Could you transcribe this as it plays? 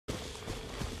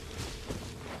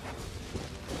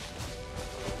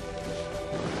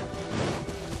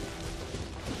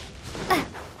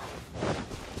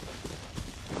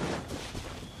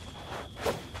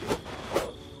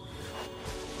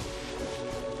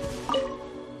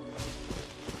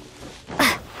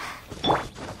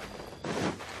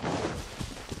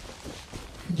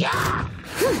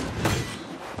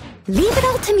Leave it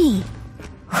all to me.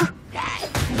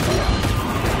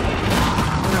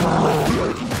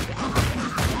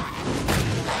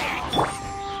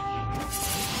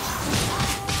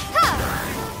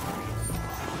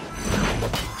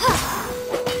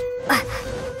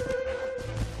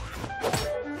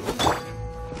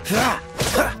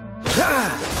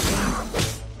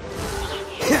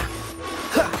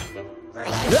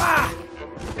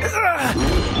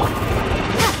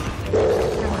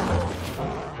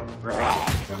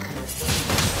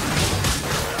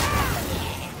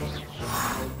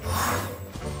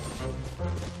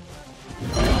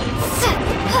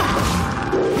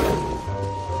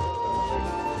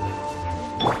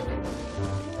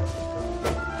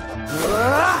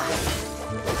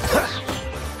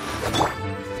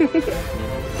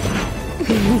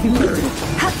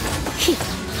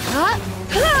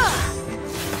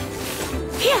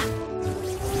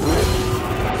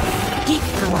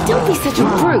 Don't be such a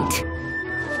brute!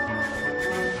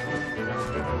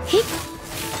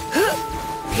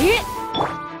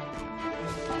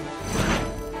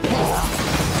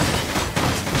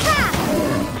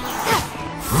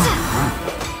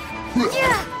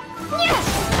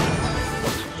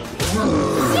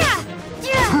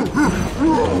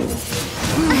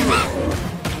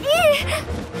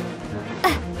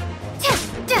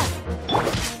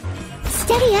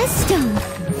 Steady as stone.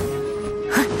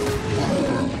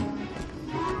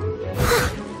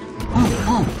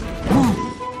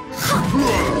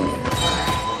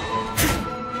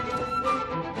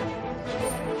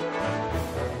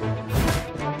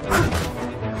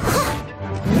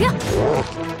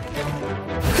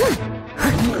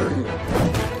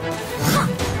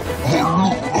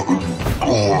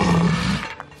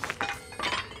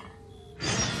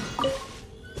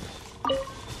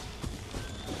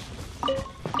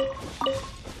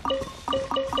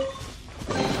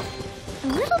 A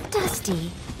little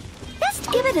dusty.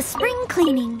 Best give it a spring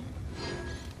cleaning.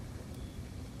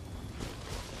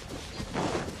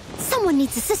 Someone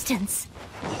needs assistance.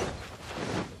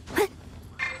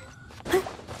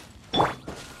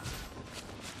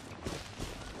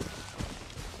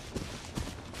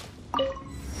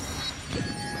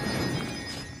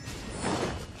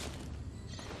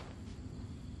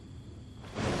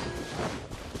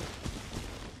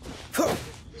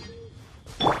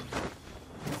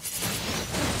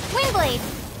 Wingblade!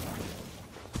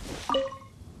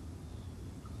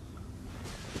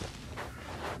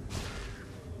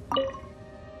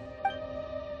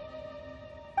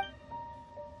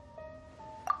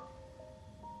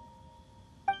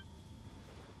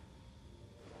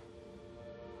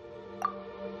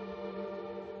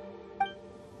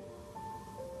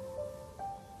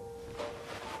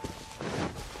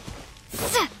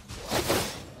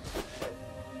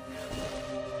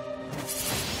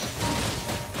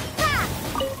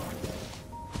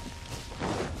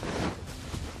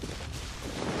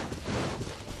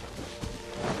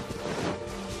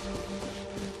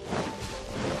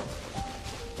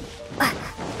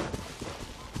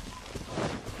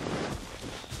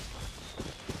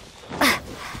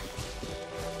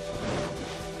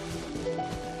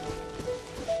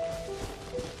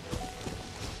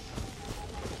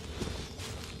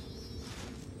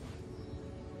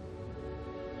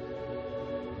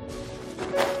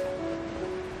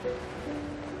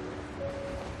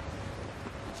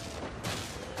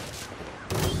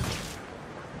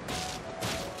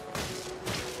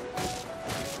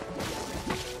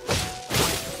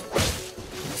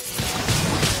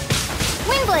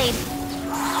 Wingblade!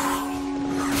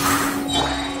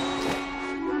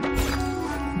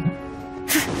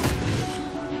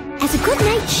 As a good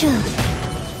knight should.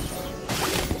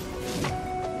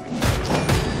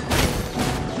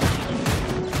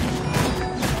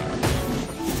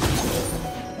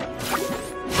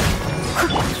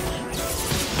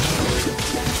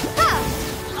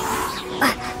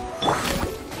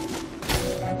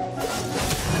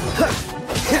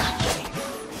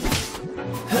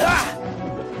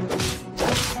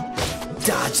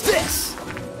 Dodge this!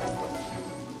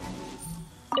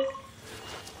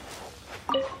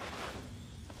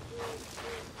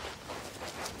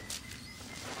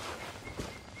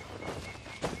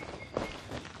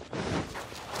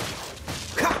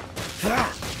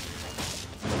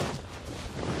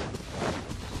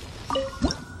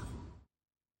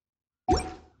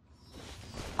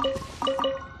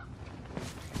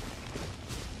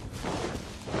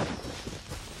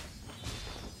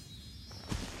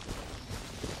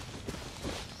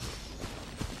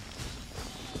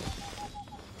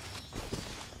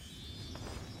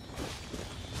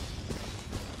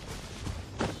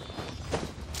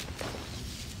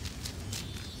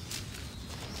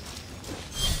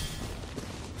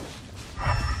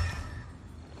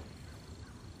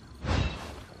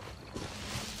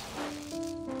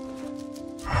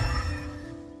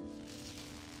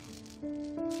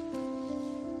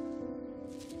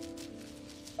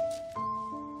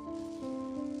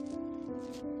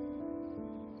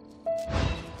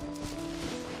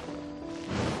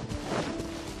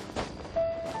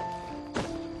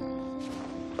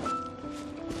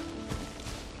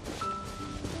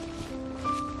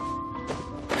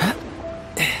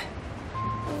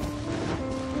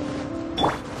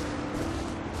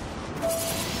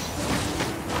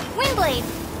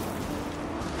 blade.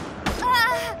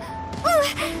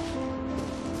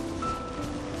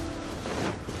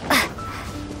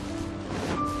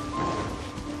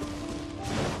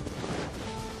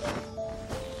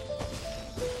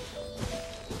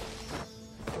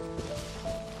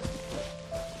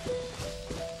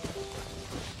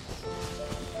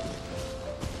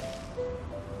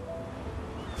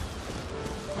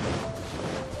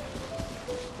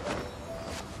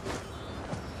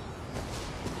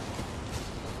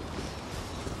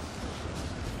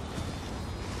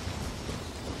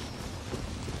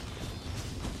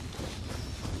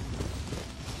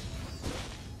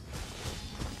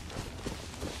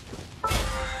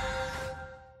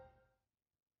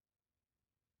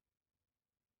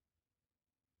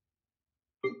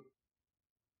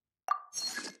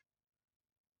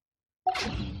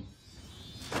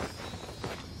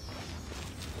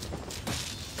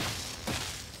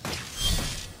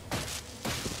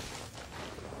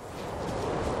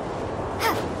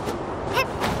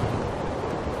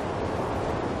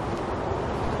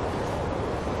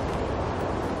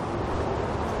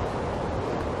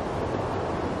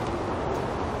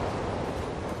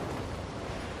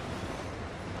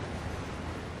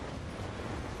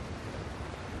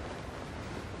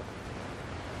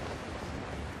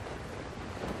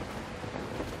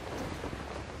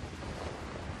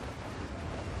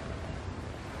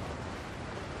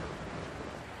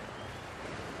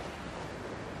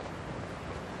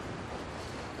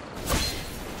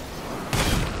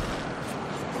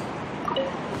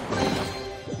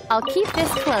 I'll keep this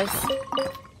close.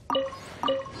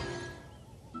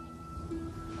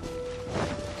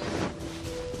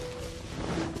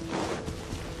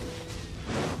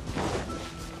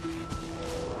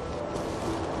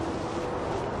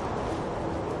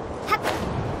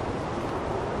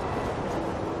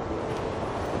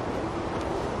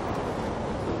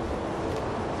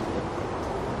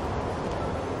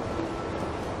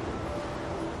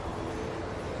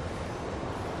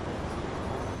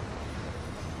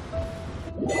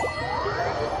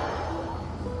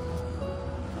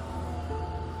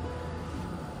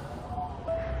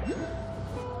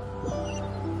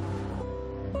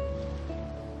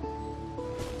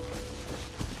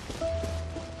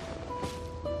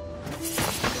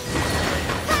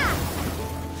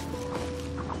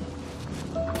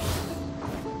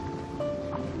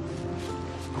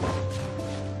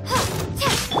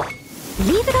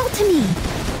 Leave it all to me.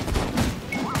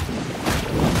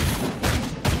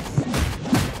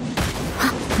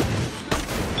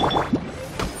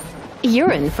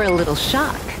 You're in for a little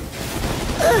shock.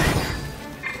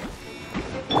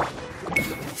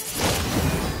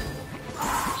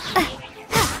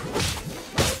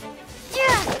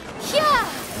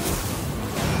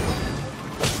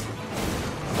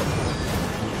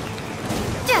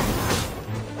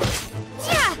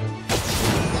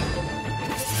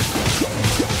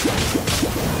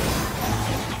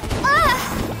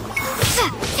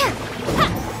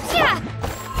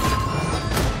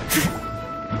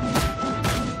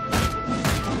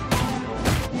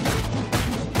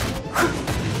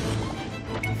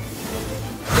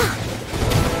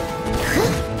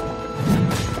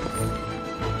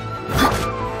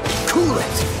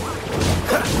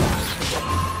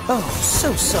 Oh,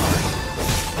 so sorry.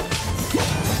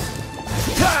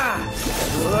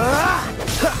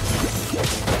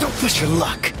 Don't push your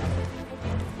luck.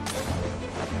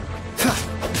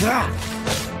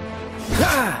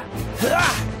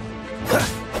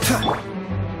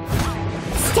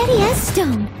 Steady as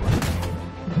stone.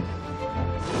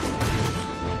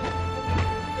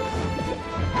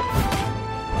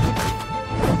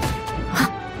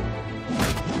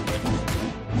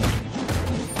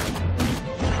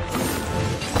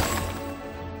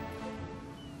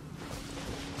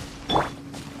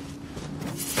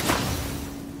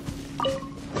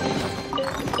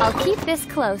 I'll keep this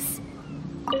close.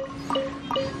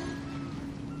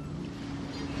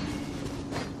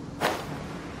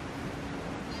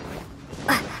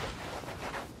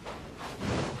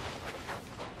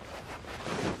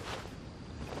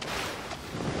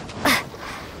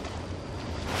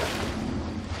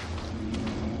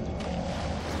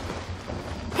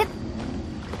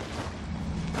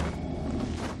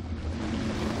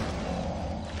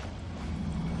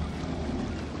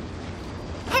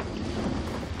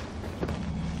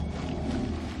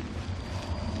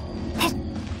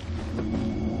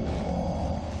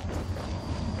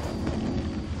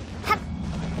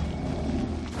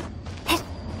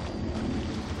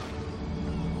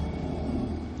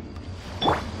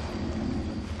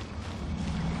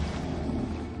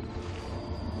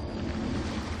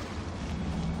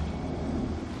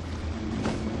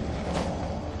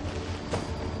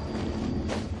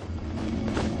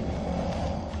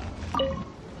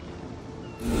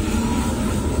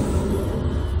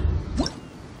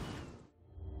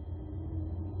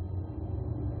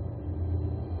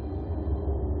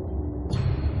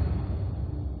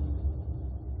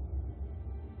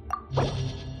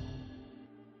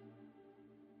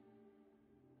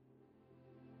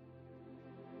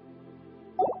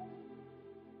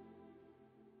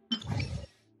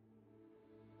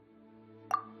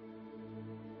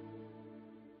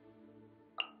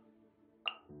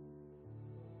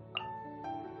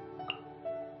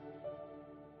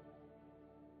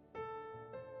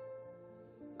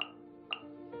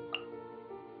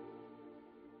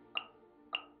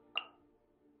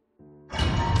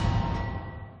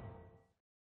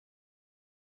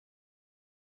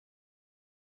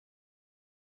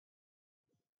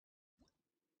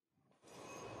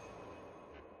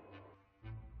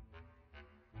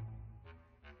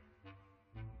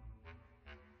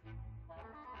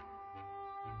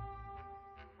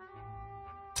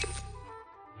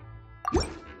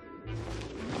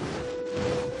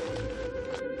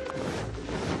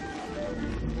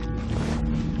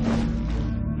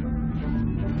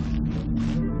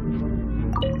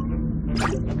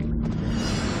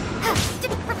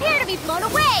 blown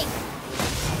away!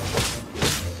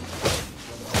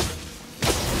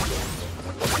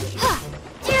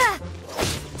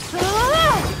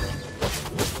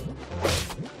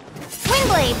 Swing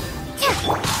blade!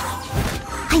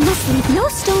 I must leave no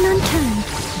stone unturned.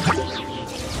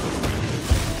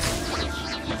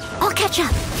 I'll catch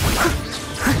up.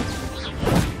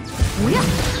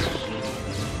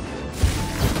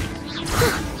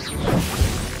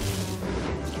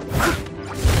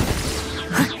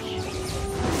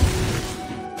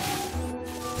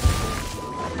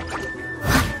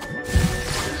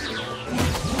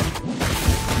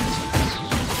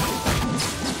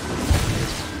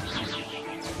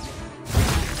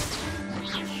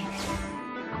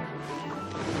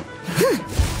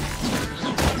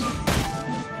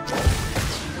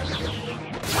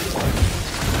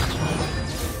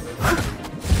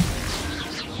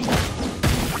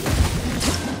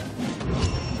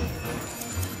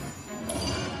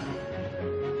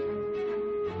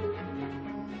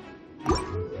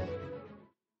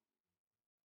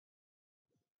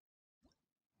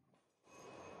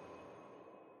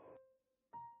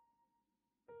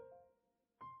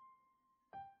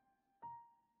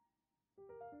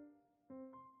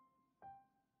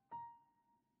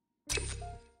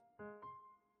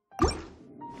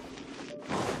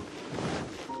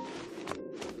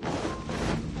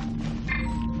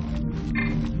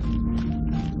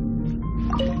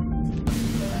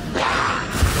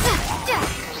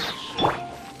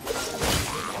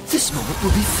 This moment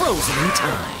will be frozen in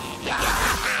time.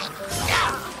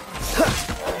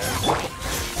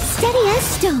 Steady as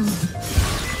stone.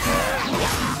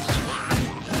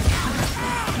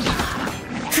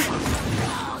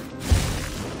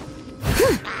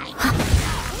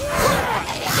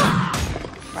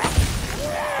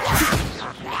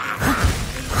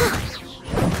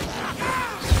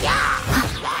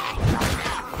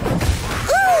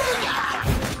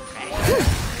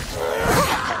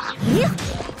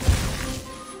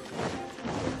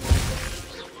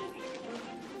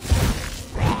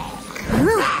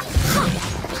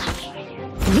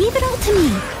 Leave it all to me.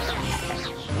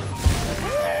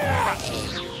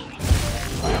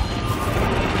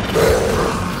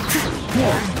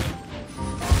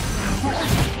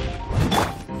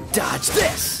 Dodge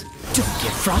this! Don't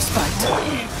get frostbite.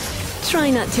 Try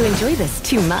not to enjoy this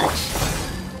too much.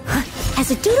 As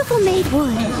a dutiful maid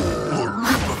would.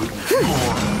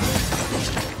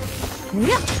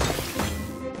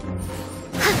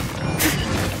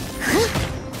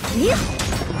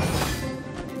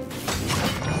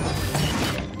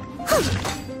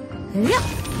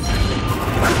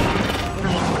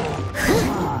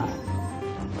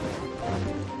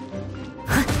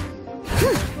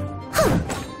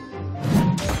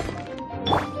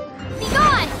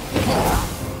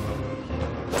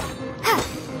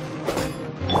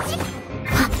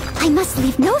 I must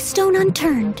leave no stone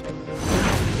unturned.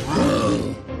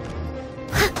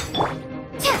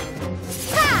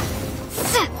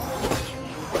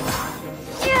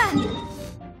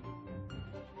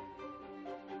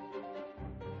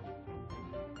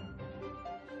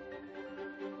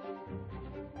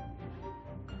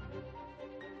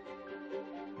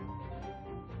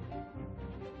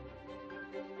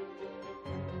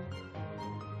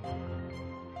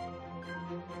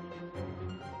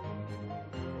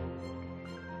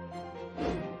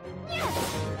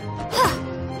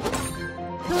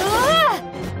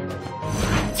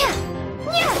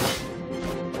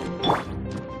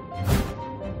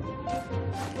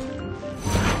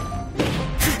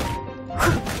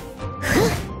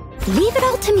 Leave it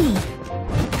all to me.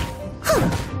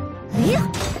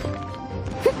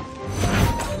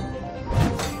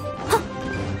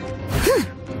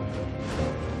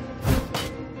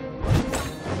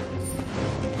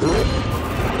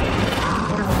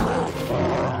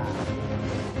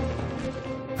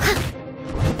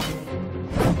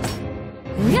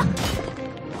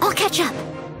 I'll catch up.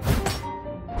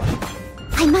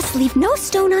 I must leave no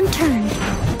stone unturned.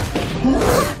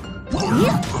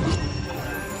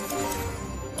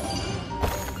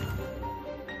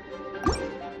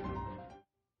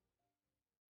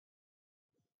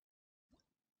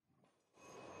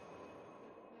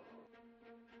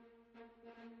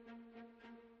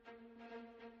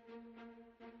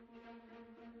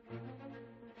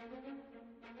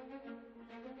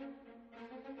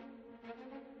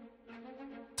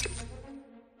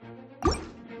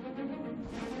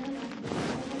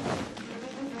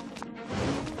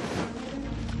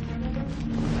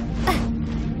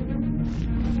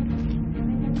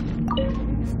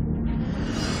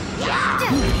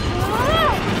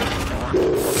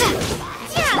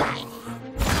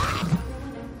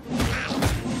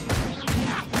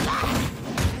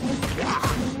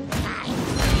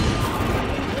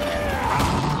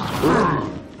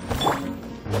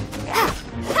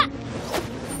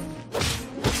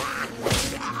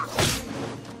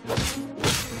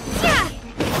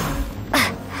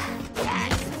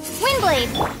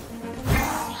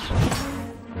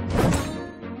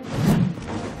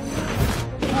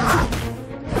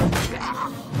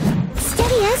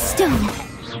 stone.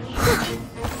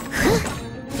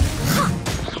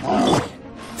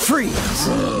 Freeze!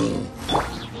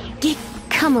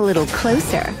 Come a little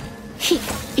closer.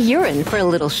 You're in for a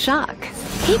little shock.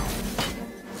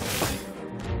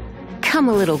 Come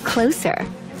a little closer.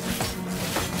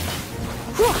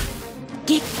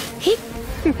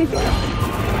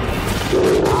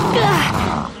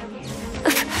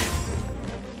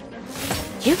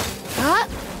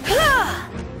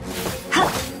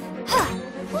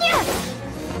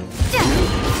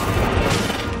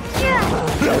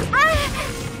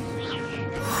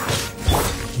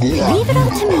 Leave it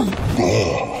up to me.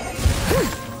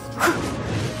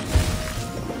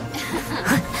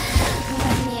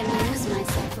 Let me amuse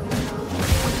myself a little.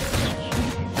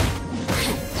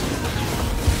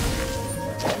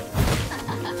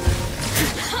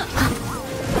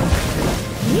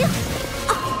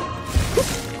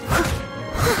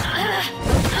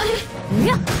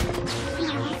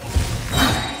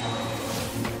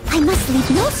 I must leave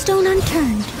no stone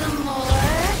unturned. The more,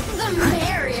 the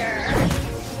merrier.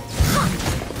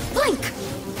 Blink!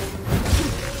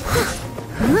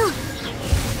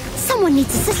 Someone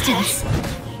needs assistance.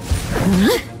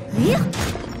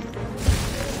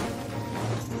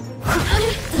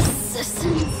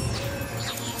 Assistance.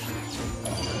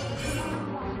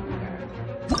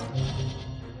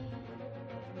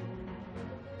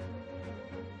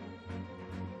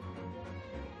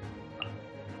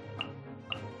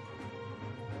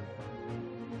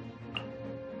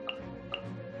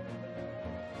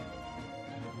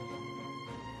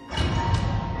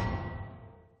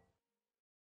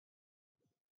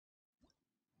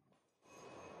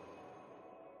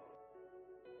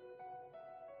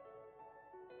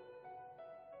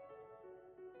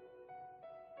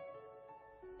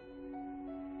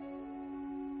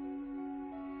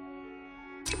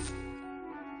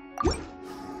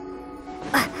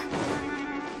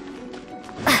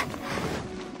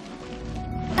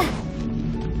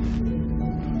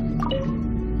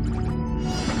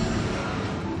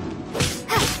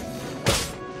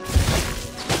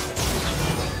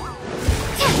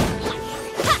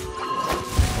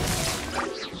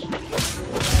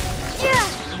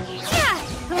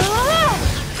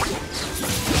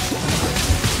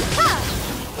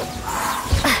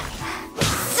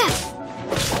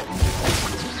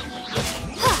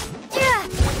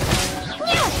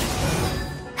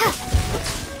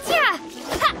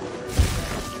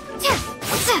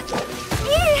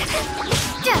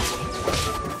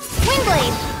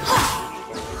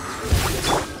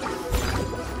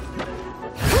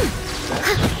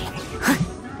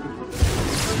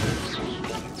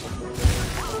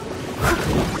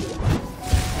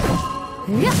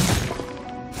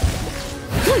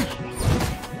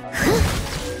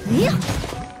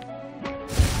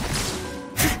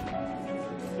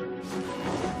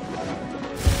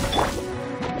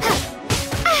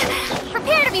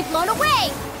 Prepare to be blown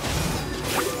away!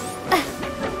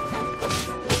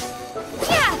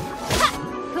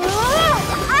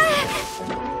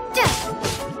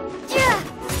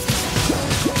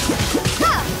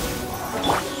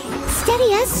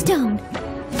 Steady as stone.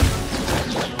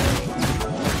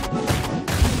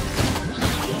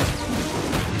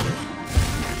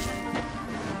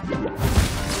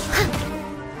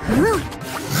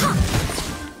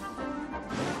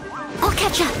 I'll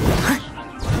catch up.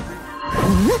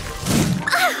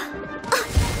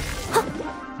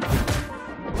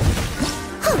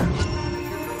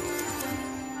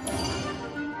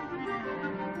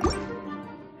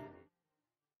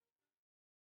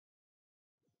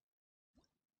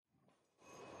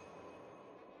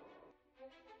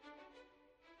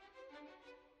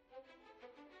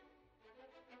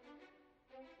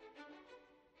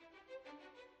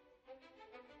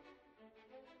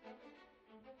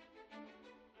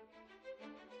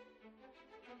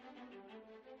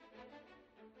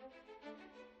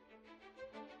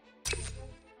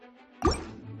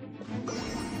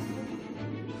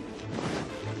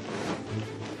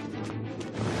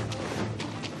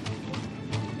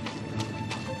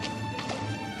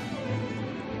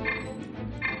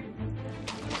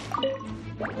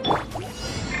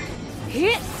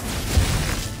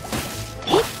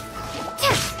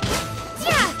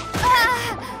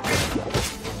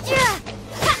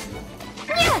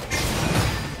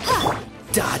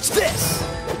 Dodge this!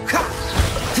 Ha!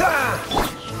 Ha!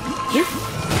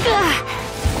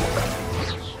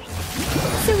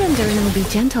 Surrender and I'll be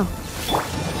gentle.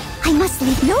 I must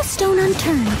leave no stone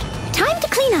unturned. Time to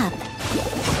clean up.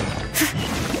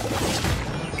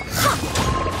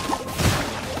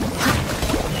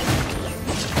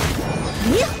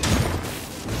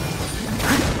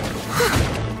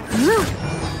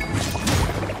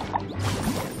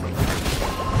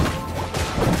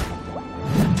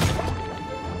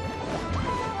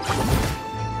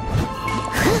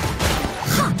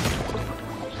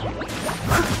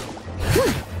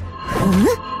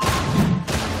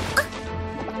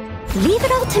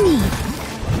 to me.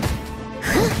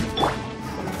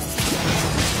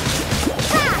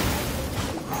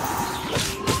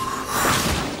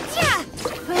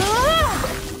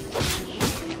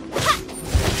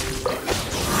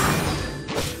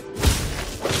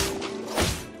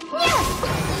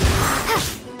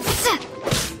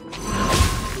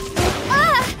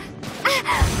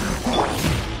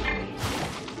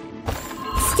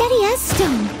 Steady as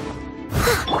stone.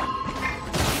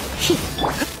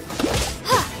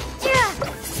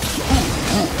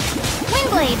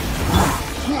 Windblade.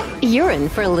 You're in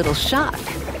for a little shock.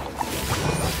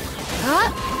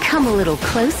 Come a little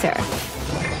closer.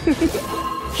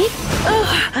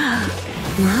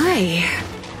 My.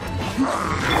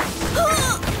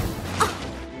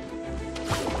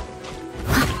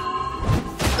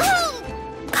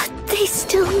 But they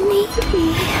still need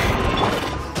me.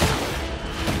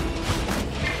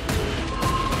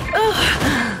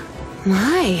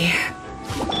 My.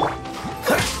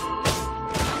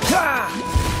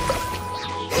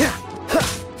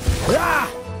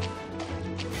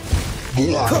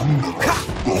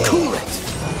 Cool it!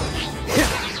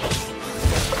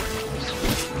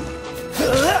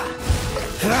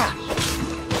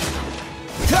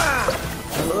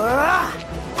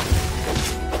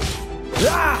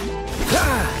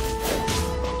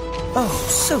 Oh,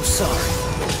 so sorry.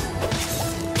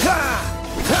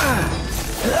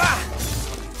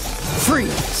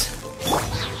 Freeze!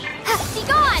 Be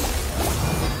gone!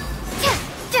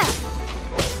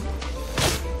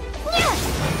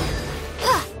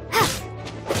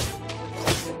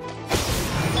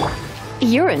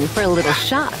 You're in for a little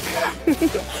shock.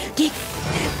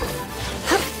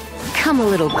 Come a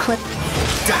little clip.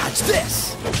 Dodge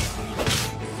this!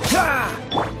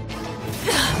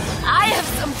 I have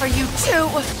some for you too.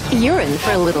 You're in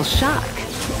for a little shock.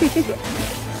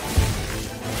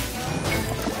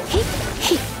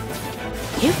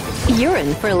 You're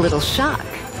in for a little shock.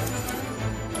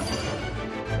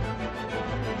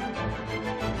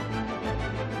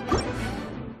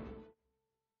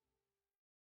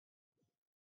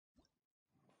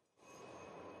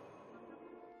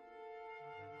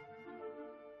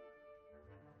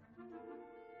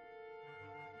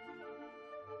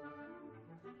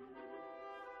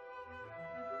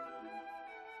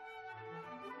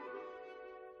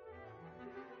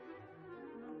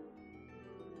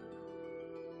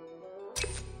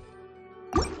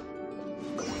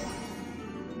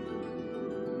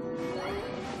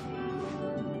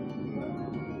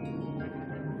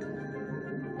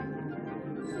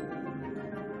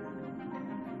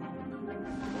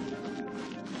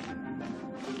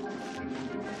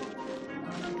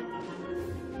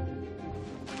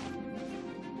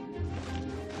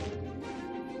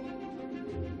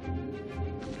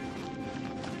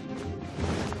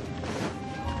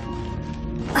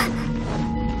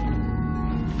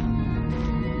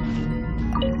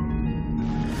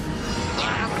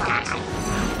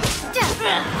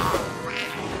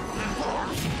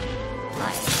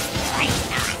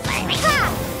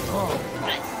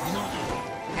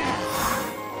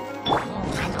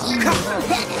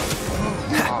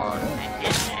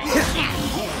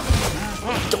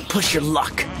 Don't push your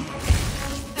luck.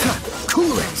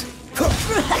 Cool it.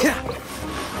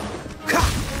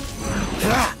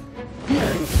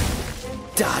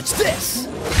 Dodge this.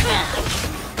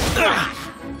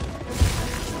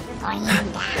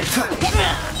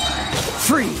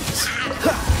 Freeze.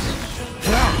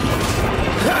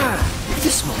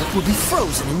 This moment will be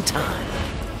frozen in time.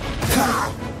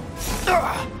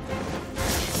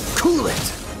 Cool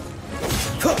it.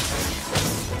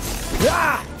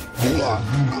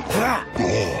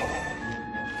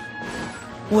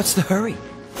 What's the hurry?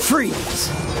 Freeze!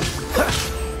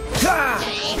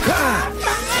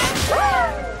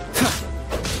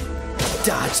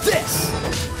 Dodge this!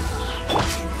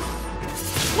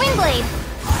 Windblade.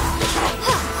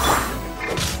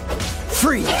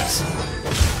 Freeze!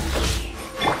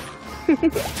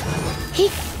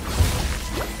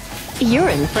 You're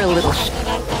in for a little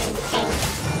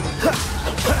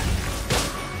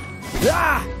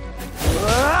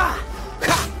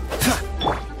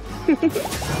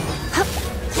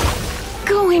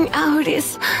Going out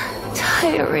is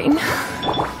tiring.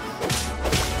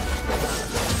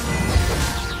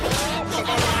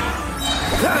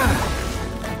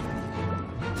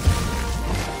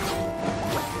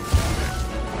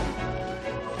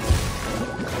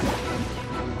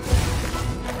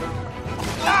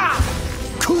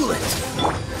 Cool it!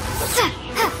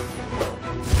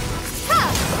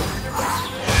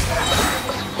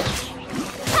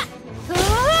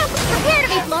 Prepare to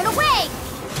be blown away!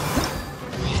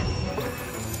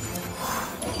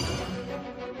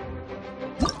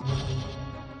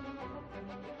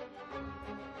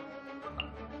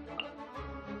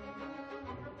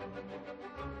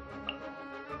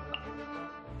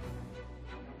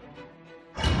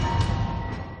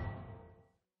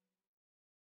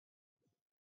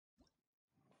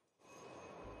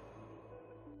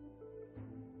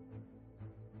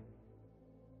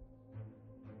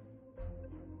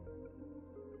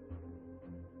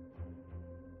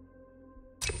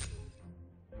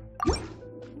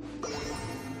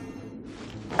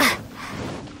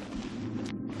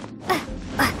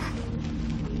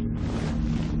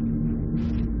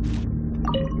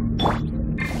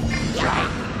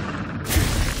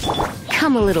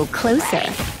 Come a little closer.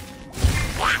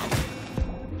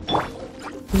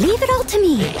 Leave it all to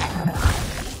me.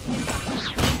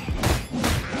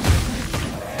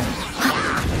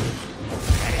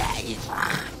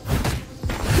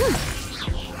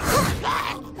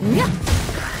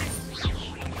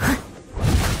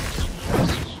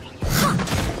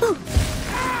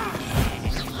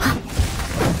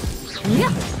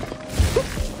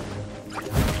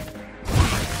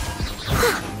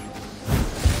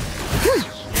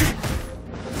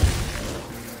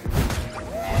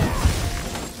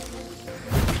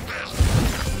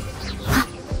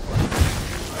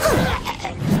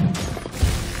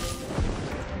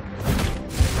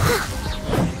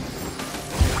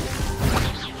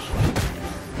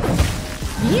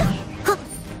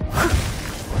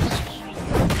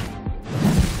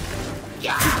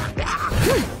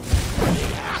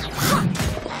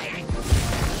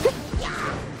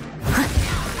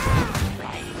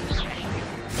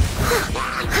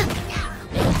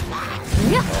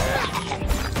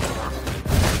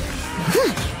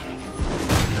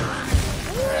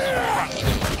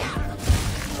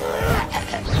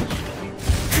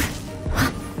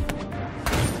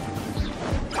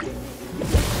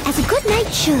 As a good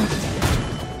knight should.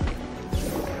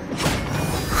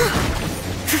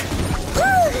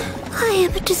 I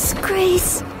am a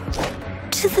disgrace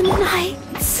to the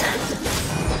knights.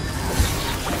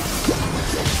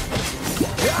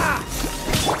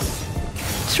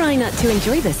 Try not to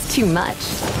enjoy this too much.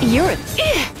 You're a...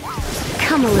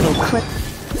 Come a little closer.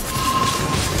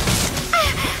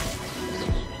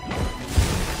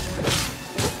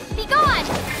 Be gone!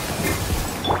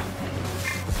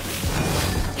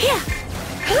 Here.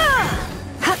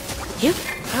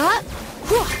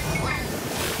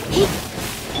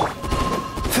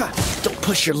 Don't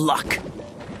push your luck.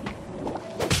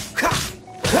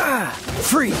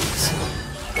 Freeze!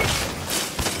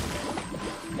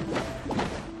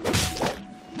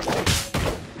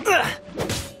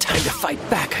 Time to fight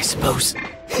back, I suppose.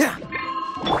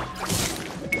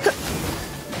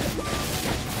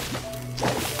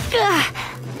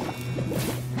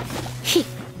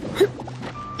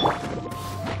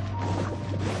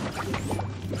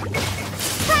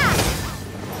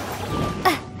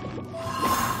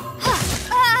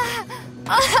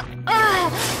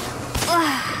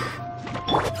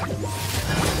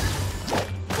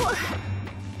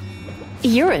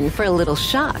 You're in for a little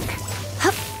shock.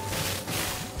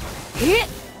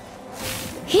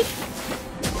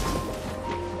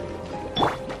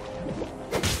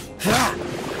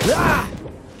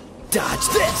 Dodge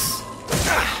this!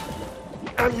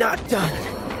 I'm not done.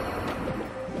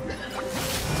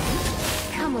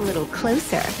 Come a little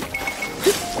closer.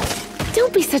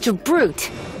 Don't be such a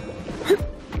brute.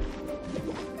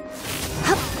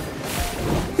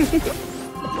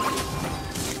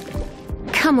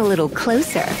 Come a little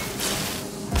closer.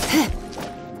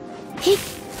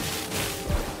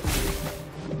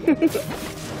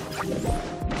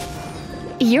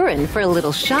 You're in for a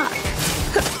little shock.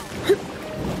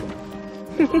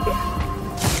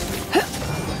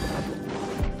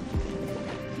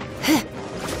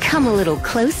 Come a little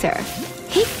closer.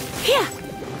 Here.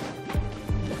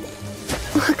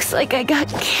 Looks like I got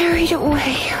carried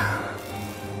away.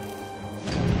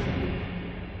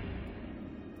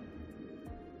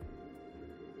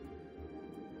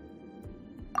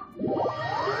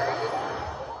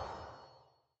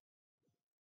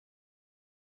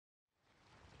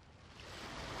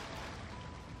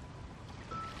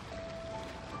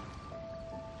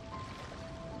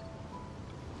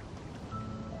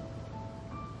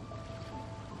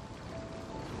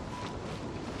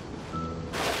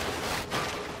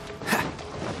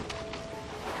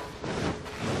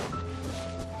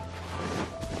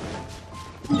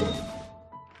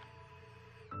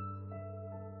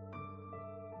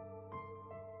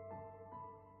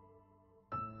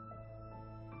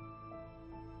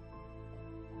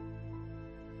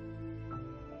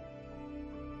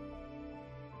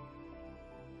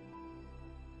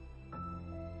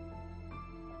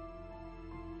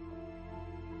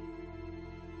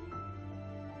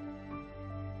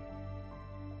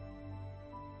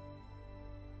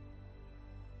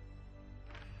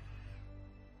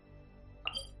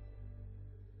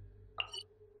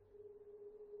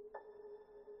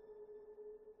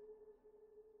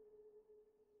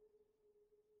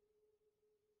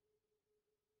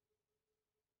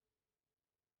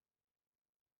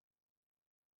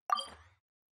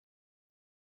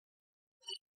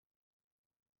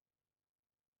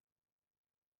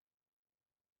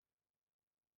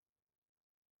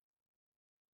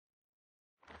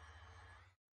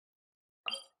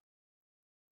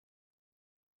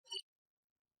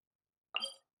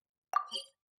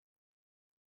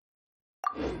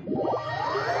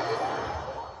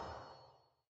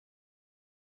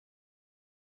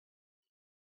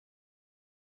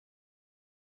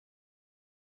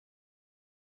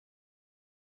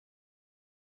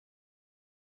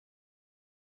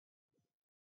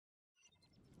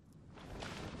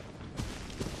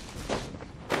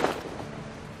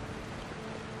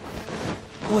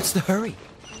 What's the hurry?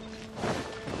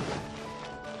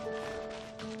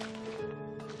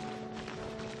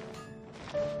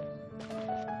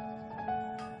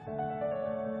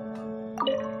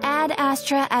 Ad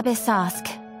Astra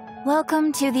Abyssosk.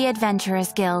 Welcome to the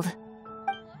Adventurers Guild.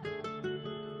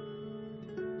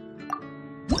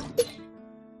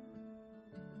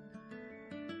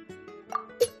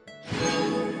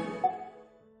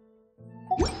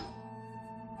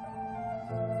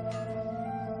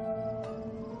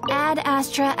 Ad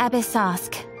Astra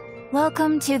Abyssosk.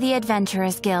 Welcome to the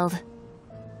Adventurers Guild.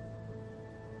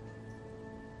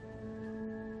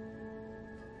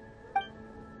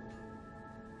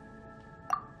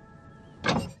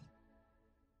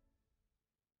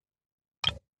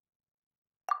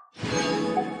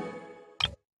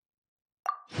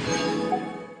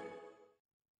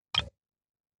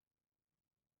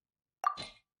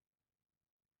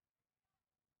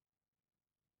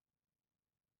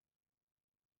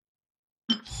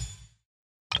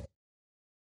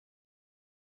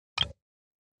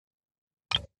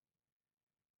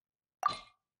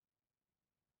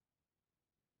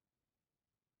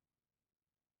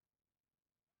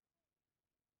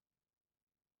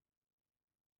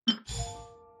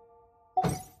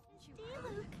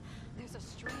 There's a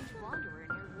strange wanderer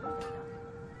near Wolverine.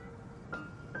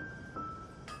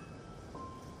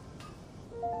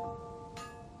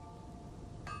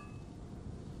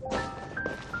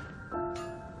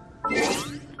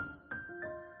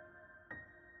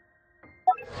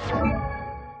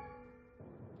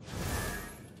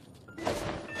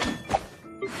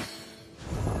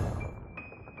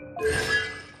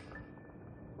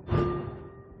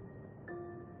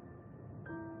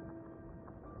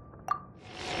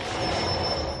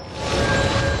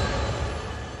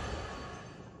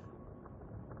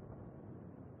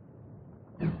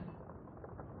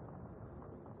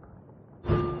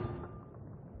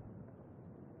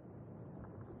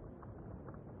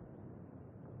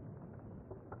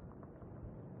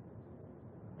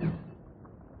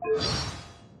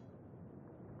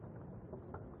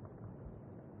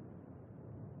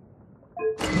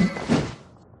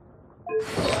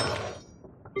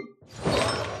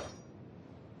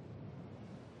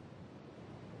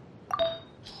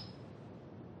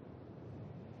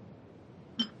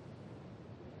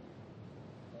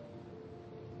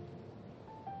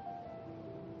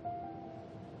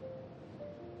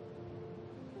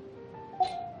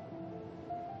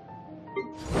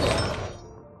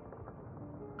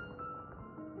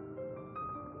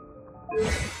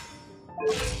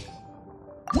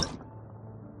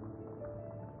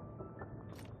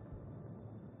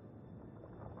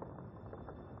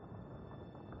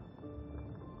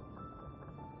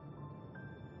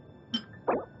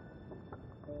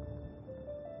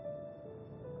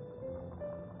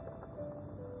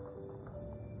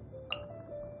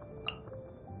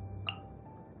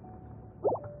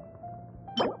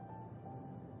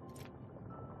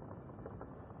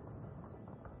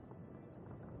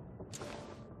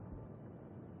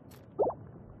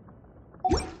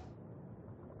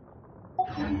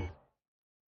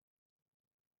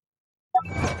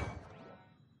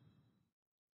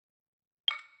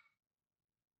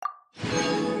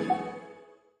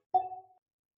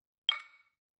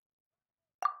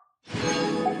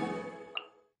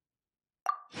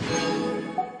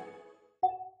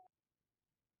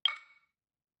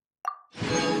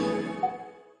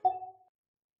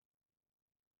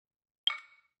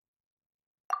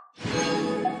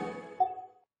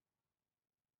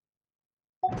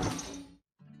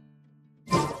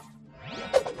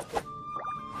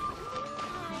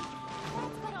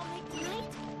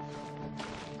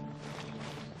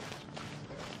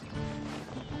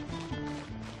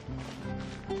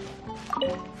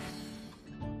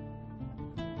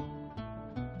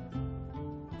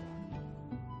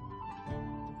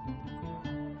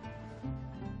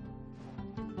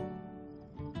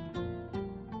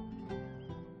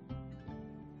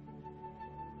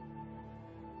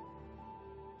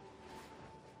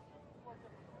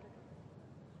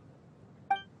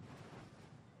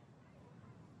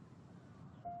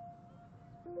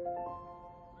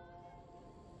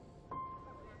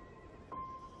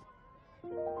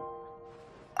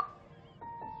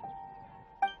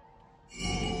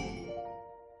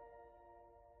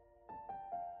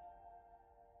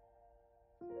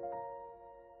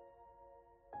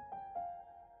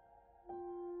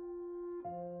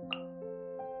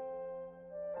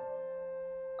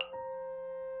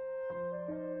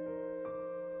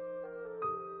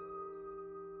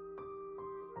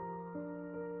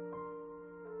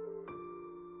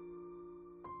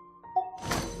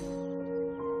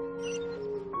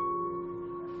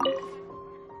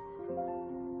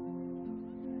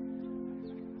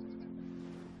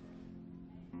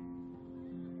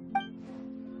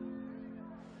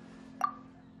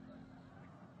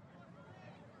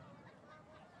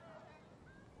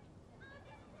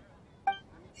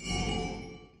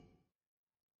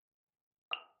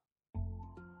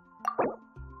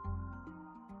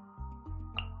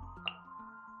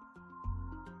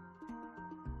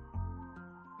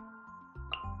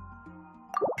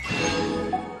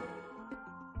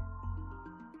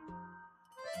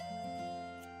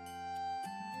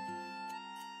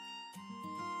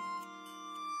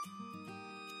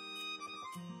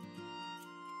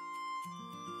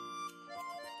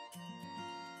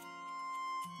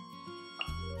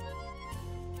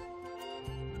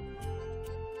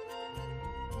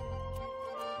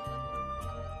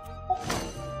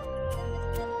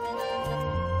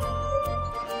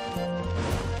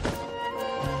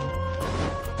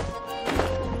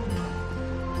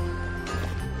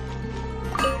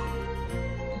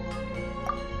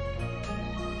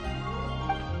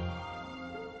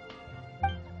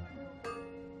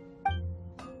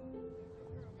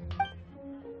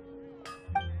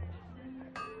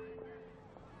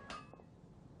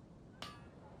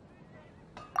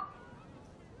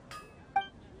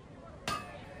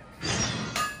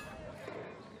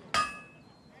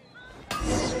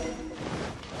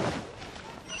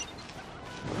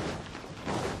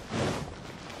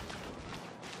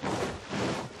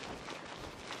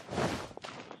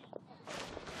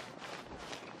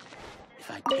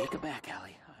 Take it back,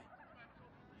 Allie.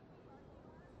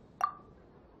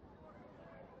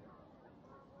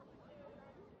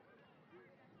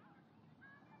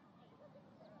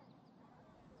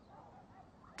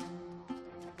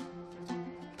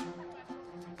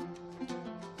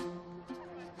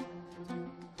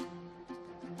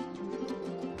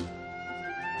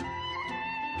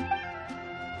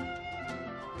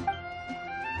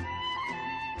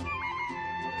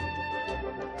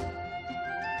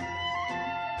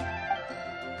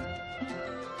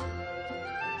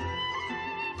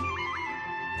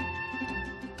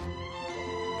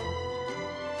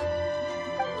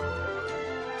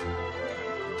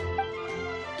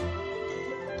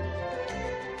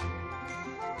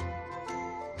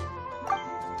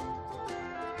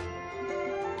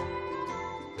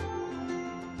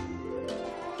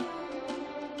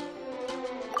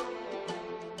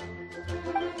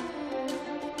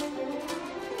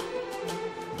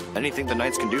 Anything the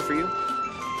knights can do for you?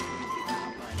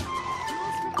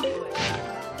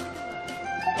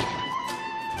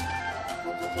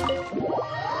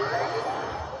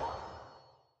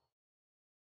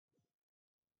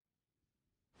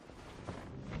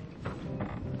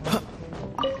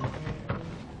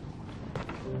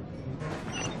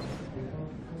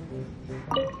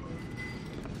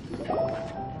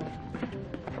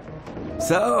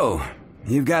 So,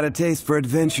 you've got a taste for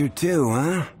adventure too,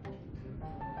 huh?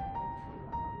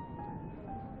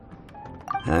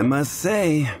 I must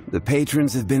say, the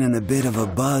patrons have been in a bit of a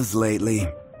buzz lately.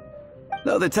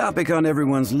 Though the topic on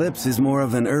everyone's lips is more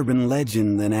of an urban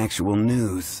legend than actual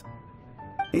news.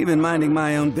 Even minding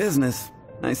my own business,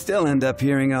 I still end up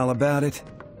hearing all about it.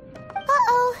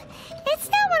 Uh-oh. It's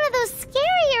not one of those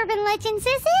scary urban legends,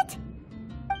 is it?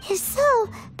 If so,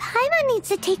 Paimon needs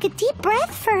to take a deep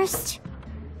breath first.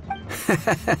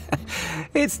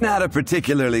 It's not a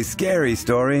particularly scary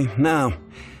story, no.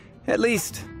 At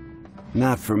least,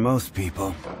 not for most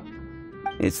people.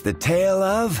 It's the tale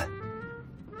of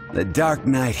the Dark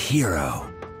Knight hero.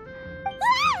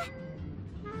 Ah!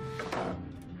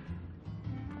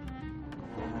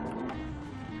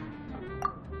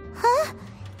 Huh?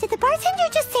 Did the bartender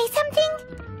just say something?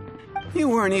 You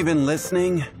weren't even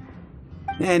listening.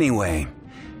 Anyway,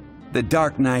 the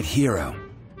Dark Knight hero.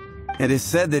 It is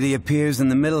said that he appears in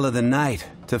the middle of the night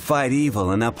to fight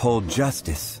evil and uphold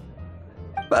justice.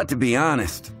 But to be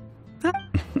honest,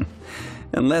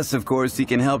 unless, of course, he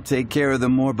can help take care of the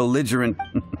more belligerent...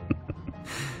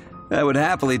 I would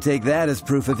happily take that as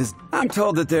proof of his... I'm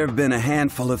told that there have been a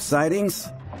handful of sightings,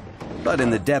 but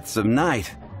in the depths of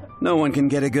night, no one can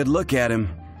get a good look at him.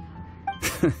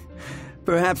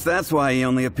 Perhaps that's why he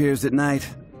only appears at night.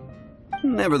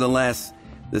 Nevertheless,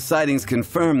 the sightings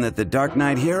confirm that the Dark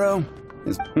Knight hero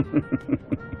is...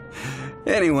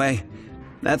 Anyway,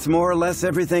 that's more or less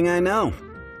everything I know.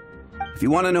 If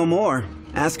you want to know more,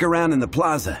 ask around in the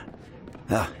plaza.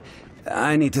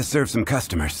 I need to serve some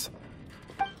customers.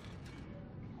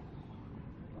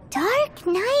 Dark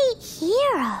Knight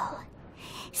hero.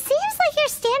 Seems like your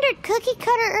standard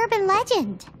cookie-cutter urban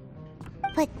legend.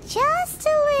 But just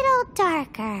a little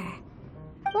darker.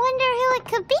 Wonder who it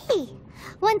could be.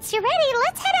 Once you're ready,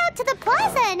 let's head out to the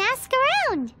plaza and ask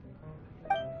around.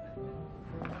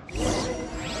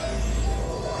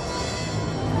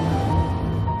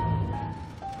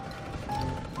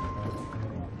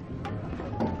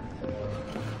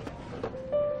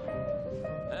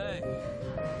 Hey,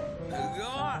 go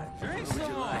on, drink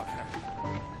some more.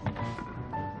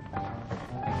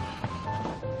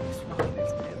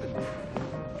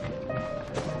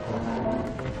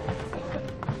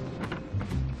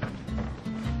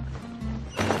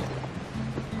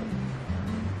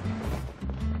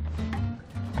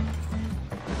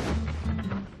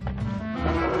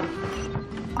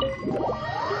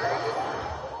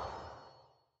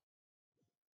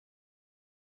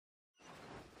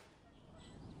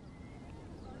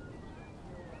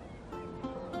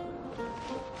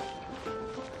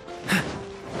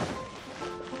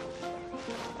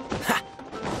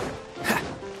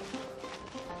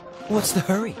 What's the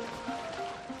hurry?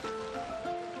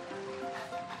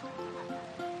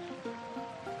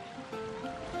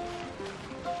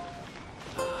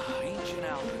 Ancient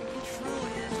alchemy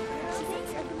truly is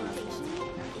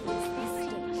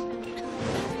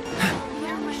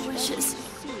my wishes.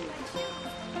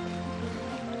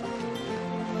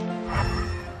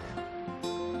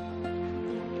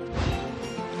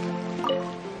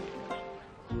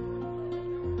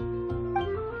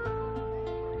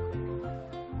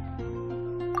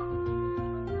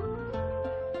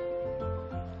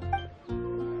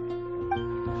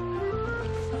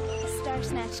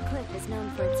 Snatch Cliff is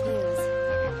known for its views.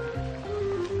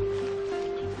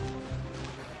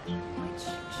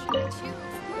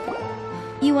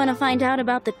 You want to find out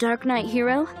about the Dark Knight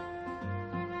hero?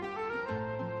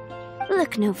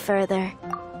 Look no further.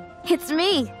 It's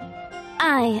me!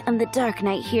 I am the Dark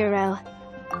Knight hero.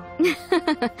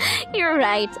 You're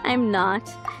right, I'm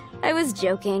not. I was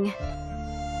joking.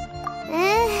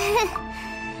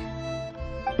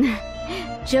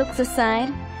 Jokes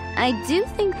aside, I do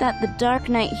think that the Dark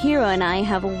Knight hero and I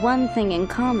have one thing in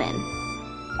common.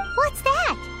 What's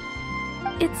that?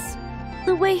 It's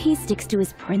the way he sticks to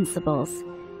his principles.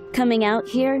 Coming out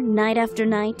here night after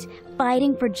night,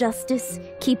 fighting for justice,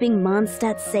 keeping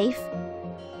Mondstadt safe.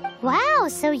 Wow,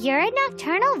 so you're a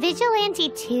nocturnal vigilante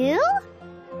too?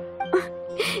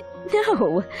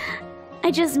 No,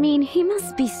 I just mean he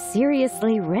must be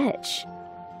seriously rich.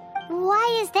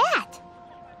 Why is that?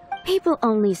 People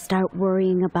only start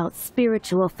worrying about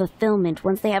spiritual fulfillment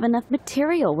once they have enough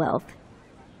material wealth.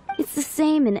 It's the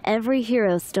same in every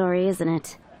hero story, isn't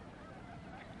it?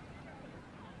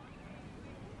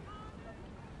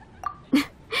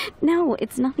 No,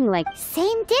 it's nothing like...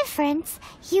 Same difference.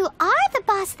 You are the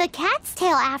boss of the Cat's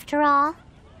Tail after all.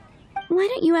 Why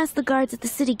don't you ask the guards at the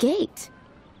city gate?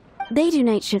 They do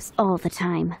night shifts all the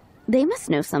time. They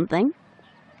must know something.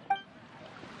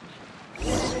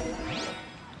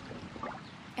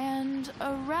 And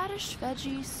a radish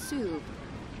veggie soup.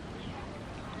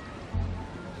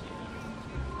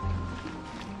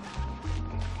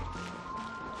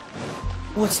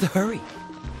 What's the hurry?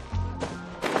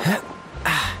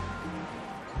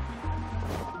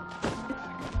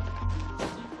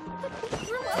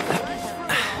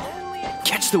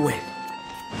 Catch the wind.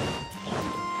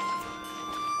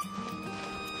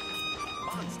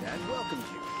 Mondstadt welcomes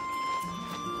you.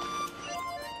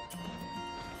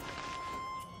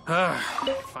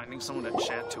 Finding someone to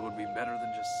chat to would be better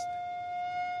than just...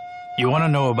 You want to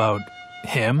know about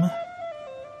him?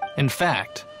 In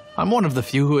fact, I'm one of the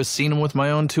few who has seen him with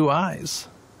my own 2 eyes.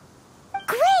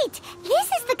 Great!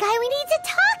 This is the guy we need to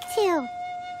talk to!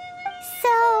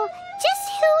 So, just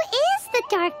who is the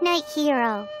Dark Knight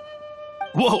hero?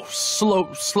 Whoa,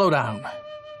 slow down.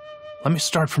 Let me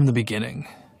start from the beginning.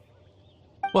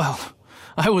 Well,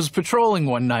 I was patrolling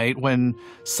one night when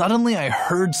suddenly I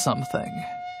heard something.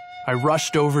 I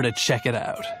rushed over to check it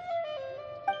out.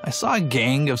 I saw a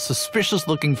gang of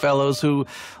suspicious-looking fellows who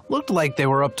looked like they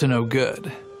were up to no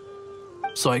good.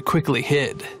 So I quickly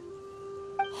hid.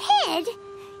 Hid?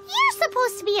 You're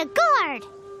supposed to be a guard!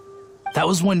 That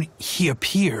was when he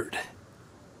appeared.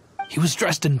 He was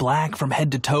dressed in black from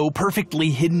head to toe, perfectly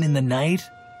hidden in the night.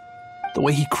 The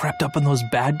way he crept up on those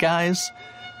bad guys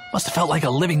must have felt like a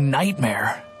living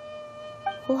nightmare.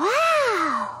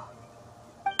 Wow!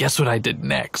 Guess what I did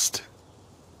next?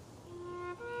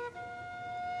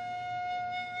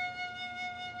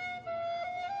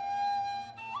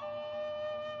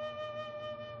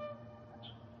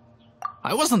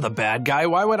 I wasn't the bad guy.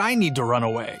 Why would I need to run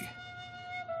away?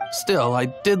 Still, I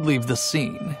did leave the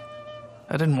scene.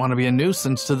 I didn't want to be a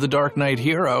nuisance to the Dark Knight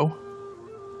hero.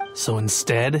 So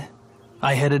instead,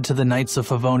 I headed to the Knights of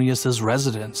Favonius'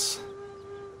 residence.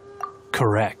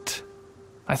 Correct.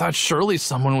 I thought surely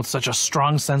someone with such a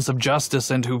strong sense of justice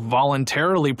and who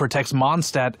voluntarily protects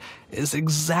Mondstadt is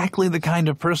exactly the kind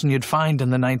of person you'd find in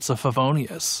the Knights of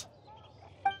Favonius.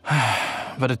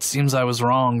 But it seems I was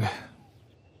wrong.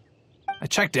 I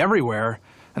checked everywhere,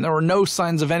 and there were no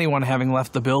signs of anyone having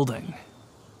left the building.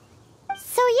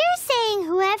 So you're saying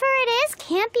whoever it is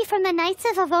can't be from the Knights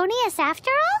of Favonius after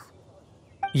all?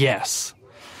 Yes.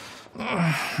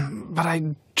 But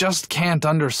I just can't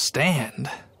understand.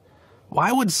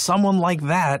 Why would someone like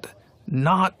that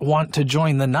not want to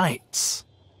join the Knights?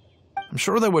 I'm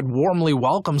sure they would warmly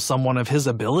welcome someone of his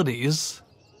abilities.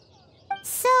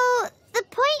 So, the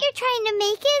point you're trying to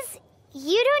make is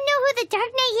you don't know who the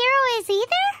Dark Knight hero is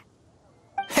either?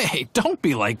 Hey, don't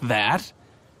be like that.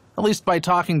 At least by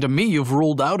talking to me, you've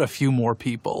ruled out a few more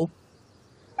people.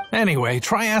 Anyway,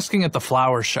 try asking at the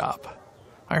flower shop.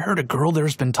 I heard a girl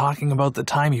there's been talking about the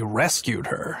time you rescued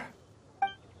her.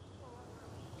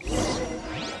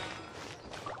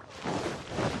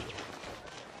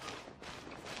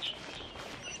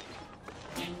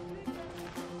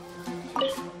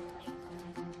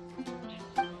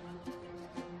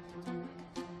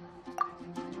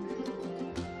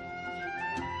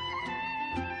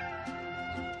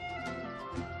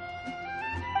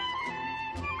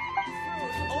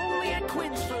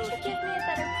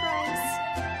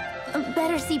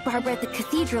 Better see Barbara at the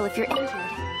cathedral if you're injured.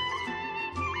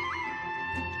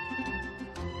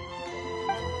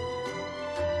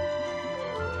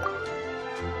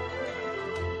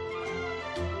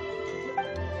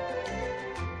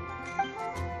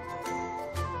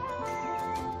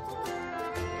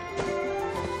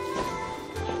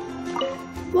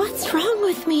 What's wrong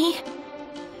with me?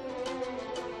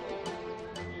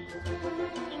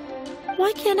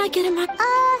 Why can't I get him up?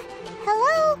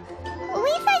 Hello?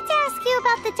 We'd like to ask you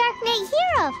about the Dark Knight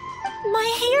hero. My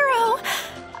hero?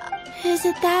 Is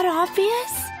it that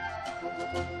obvious?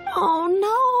 Oh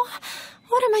no!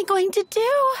 What am I going to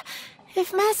do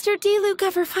if Master Diluc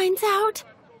ever finds out?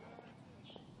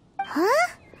 Huh?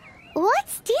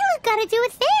 What's Diluc got to do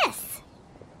with this?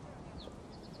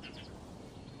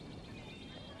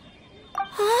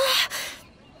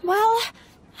 Well,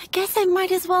 I guess I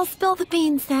might as well spill the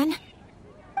beans then.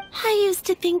 I used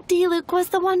to think Diluc was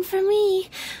the one for me.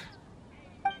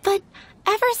 But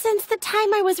ever since the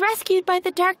time I was rescued by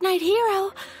the Dark Knight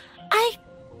hero, I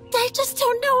just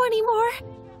don't know anymore.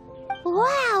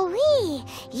 Wowee!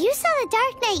 You saw the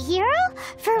Dark Knight hero?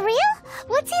 For real?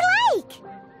 What's he like?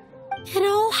 It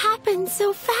all happened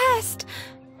so fast.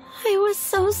 I was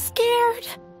so scared.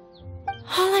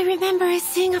 All I remember is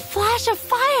seeing a flash of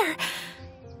fire,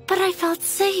 but I felt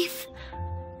safe.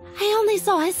 I only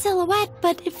saw his silhouette,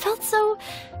 but it felt so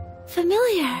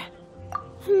familiar.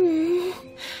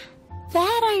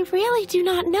 That I really do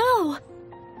not know.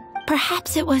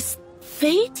 Perhaps it was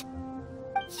fate?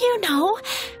 You know,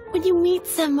 when you meet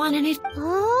someone and it...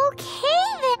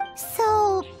 Okay then.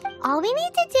 So, all we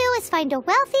need to do is find a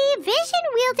wealthy,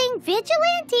 vision-wielding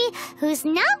vigilante who's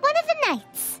not one of the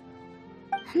knights.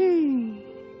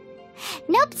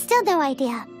 Nope, still no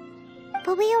idea.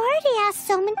 But we already asked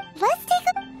so many... Let's take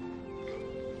a...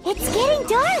 It's getting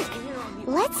dark.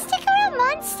 Let's stick around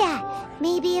Mondstadt.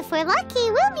 Maybe if we're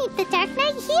lucky, we'll meet the Dark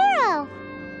Knight hero.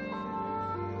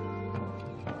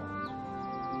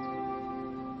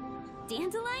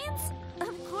 Dandelions?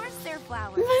 Of course they're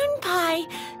flowers. Moon pie!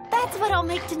 That's what I'll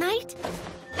make tonight.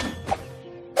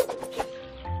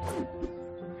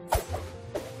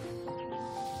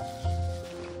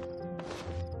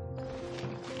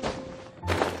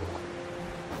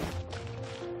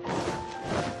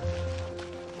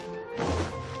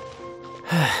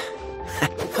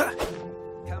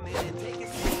 Come in and take a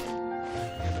seat.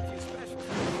 I have a few specials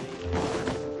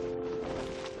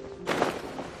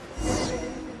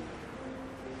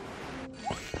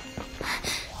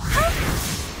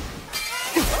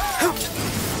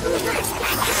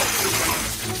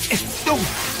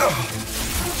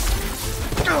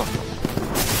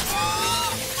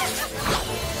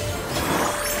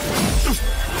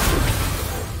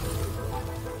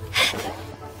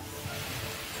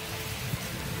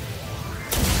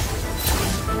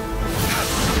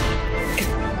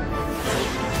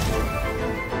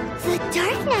The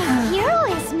Dark Knight hero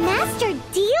is Master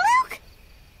Diluc?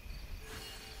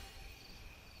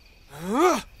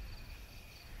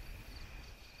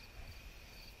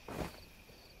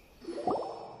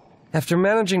 After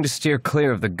managing to steer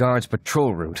clear of the guard's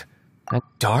patrol route, that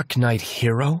Dark Knight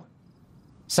hero?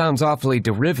 Sounds awfully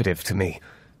derivative to me.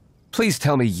 Please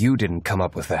tell me you didn't come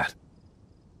up with that.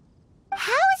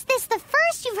 How is this the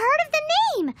first you've heard of the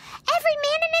name? Every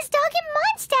man and his dog in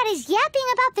Mondstadt is yapping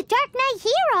about the Dark Knight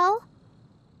hero.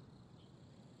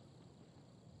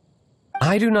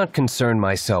 I do not concern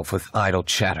myself with idle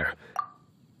chatter.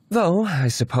 Though, I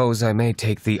suppose I may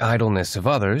take the idleness of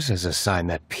others as a sign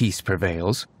that peace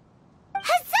prevails.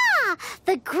 Huzzah!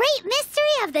 The great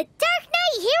mystery of the Dark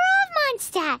Knight hero of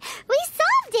Mondstadt. We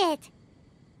solved it!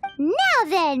 Now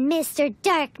then, Mr.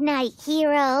 Dark Knight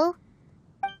hero.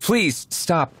 Please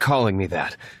stop calling me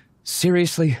that.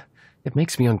 Seriously, it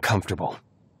makes me uncomfortable.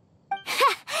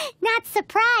 Not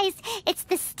surprised. It's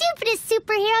the stupidest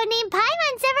superhero name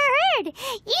Paimon's ever heard.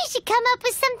 You should come up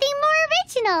with something more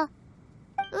original.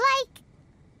 Like,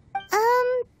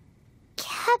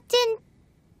 Captain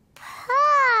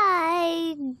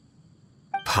Pie.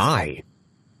 Pie?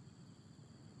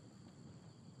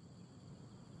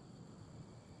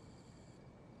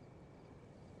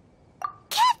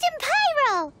 Captain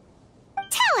Pyro!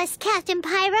 Tell us, Captain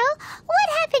Pyro, what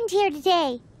happened here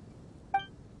today?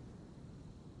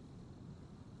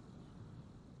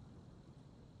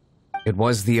 It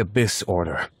was the Abyss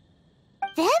Order.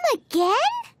 Them again?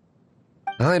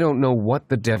 I don't know what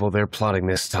the devil they're plotting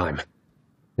this time.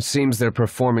 It seems they're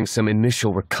performing some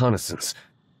initial reconnaissance.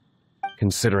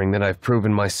 Considering that I've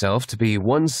proven myself to be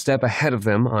one step ahead of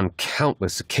them on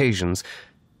countless occasions,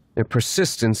 their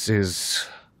persistence is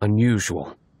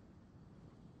unusual.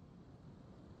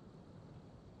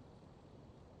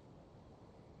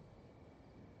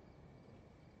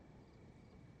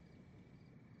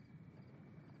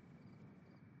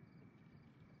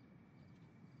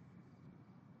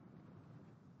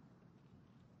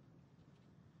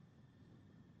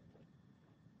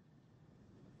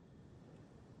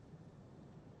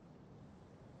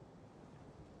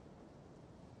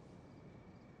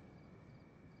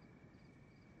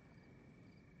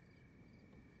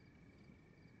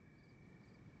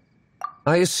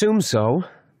 I assume so,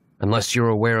 unless you're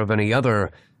aware of any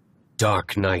other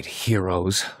Dark Knight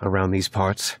heroes around these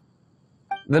parts.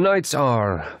 The Knights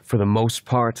are, for the most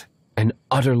part, an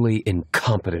utterly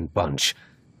incompetent bunch.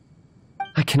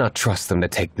 I cannot trust them to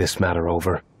take this matter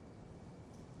over.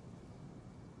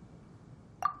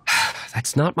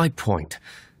 That's not my point.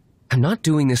 I'm not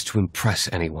doing this to impress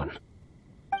anyone.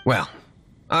 Well,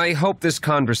 I hope this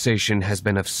conversation has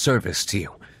been of service to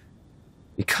you,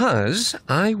 because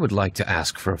I would like to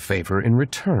ask for a favor in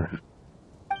return.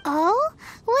 Oh?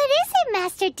 What is it,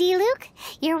 Master D-Luke?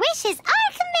 Your wish is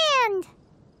our command!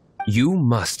 You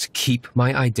must keep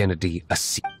my identity a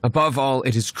secret. Above all,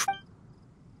 it is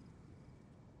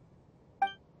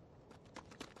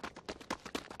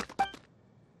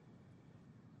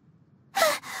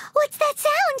What's that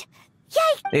sound?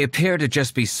 Yikes! They appear to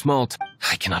just be small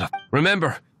I cannot...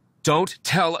 Remember, don't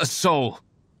tell a soul.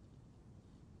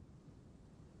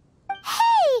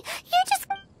 Hey! You just...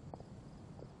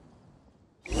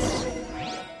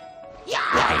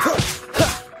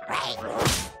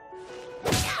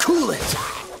 Cool it!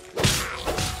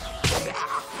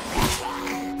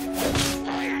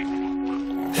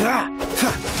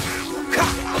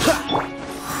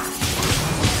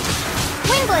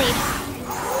 Wingblade!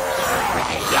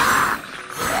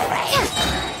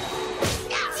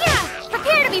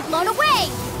 Prepare to be blown away!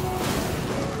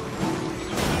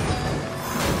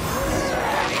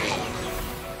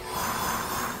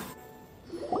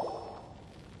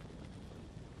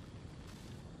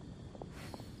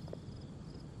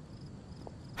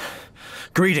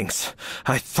 Greetings.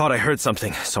 I thought I heard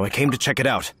something, so I came to check it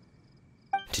out.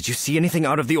 Did you see anything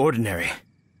out of the ordinary?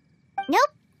 Nope.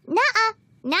 Nuh-uh.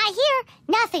 Not here.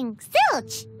 Nothing.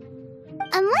 Zilch.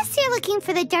 Unless you're looking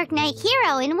for the Dark Knight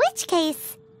hero, in which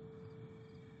case...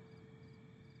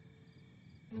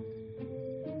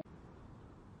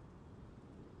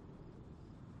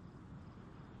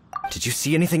 Did you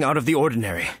see anything out of the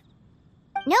ordinary?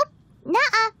 Nope.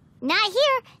 Nuh-uh. Not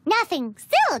here. Nothing.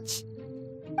 Zilch.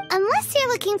 Unless you're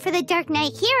looking for the Dark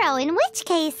Knight hero, in which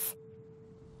case...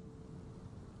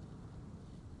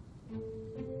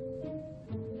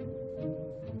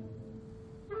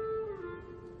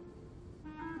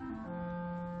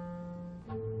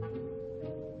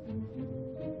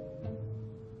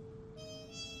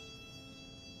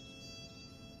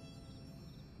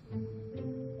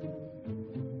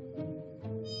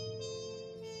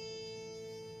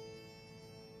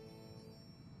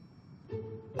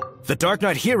 The Dark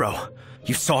Knight hero!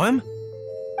 You saw him?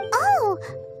 Oh,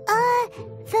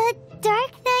 the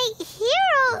Dark Knight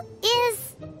hero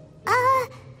is, her!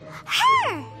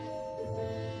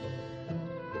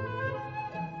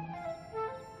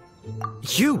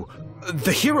 You!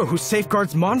 The hero who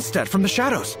safeguards Mondstadt from the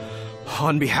shadows!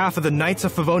 On behalf of the Knights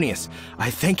of Favonius, I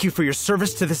thank you for your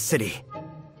service to this city.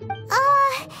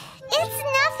 It's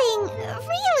nothing.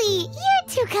 Really, you're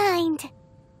too kind.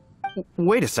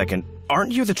 Wait a second.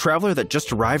 Aren't you the traveler that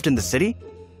just arrived in the city?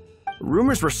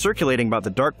 Rumors were circulating about the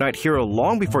Dark Knight hero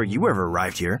long before you ever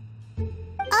arrived here.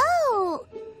 Oh,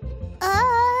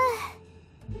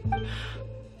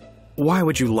 Why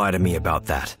would you lie to me about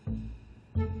that?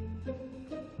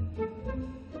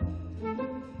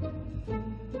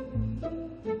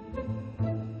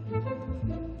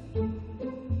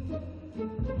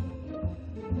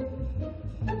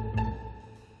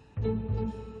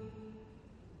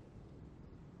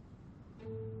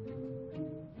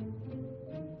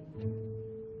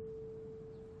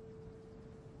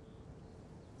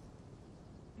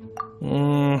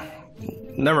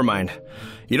 Never mind.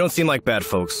 You don't seem like bad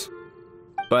folks.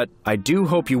 But I do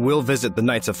hope you will visit the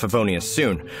Knights of Favonius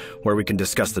soon, where we can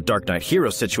discuss the Dark Knight hero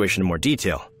situation in more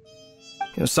detail.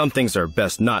 Some things are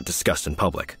best not discussed in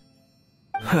public.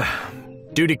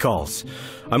 Duty calls.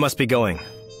 I must be going.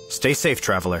 Stay safe,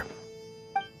 traveler.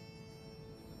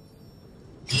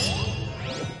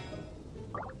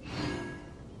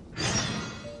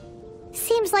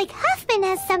 seems like Huffman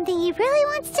has something he really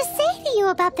wants to say to you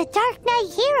about the Dark Knight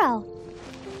hero.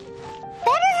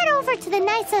 Better head over to the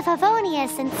Knights of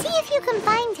Favonius and see if you can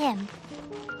find him.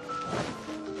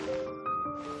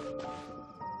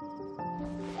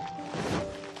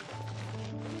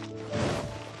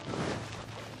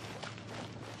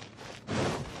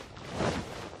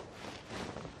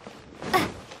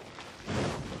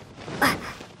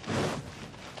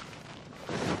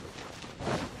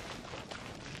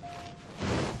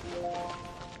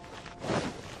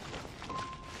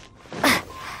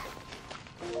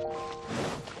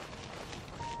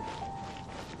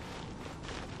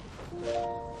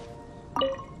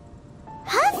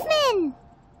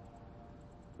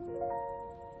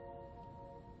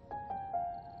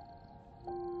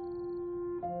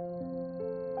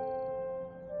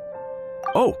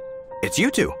 it's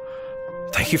you two.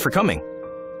 Thank you for coming.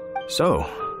 So,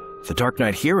 the Dark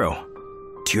Knight hero.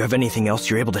 Do you have anything else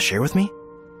you're able to share with me?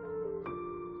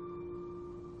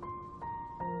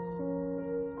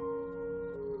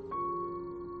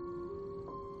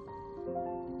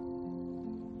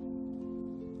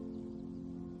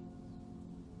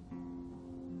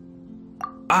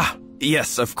 Ah,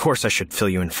 yes, of course I should fill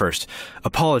you in first.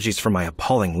 Apologies for my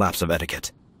appalling lapse of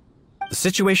etiquette. The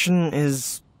situation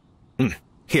is...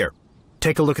 Here,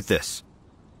 take a look at this.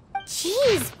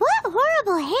 Jeez, what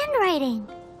horrible handwriting.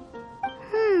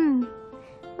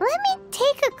 Let me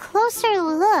take a closer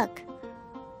look.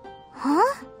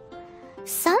 Huh?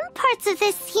 Some parts of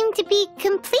this seem to be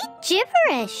complete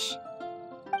gibberish.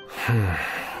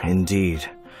 Indeed.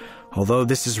 Although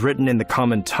this is written in the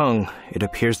common tongue, it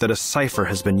appears that a cipher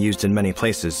has been used in many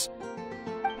places.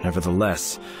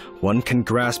 Nevertheless, one can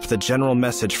grasp the general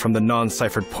message from the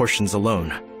non-ciphered portions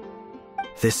alone.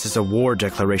 This is a war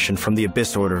declaration from the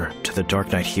Abyss Order to the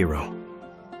Dark Knight hero.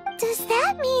 Does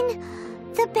that mean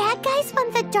the bad guys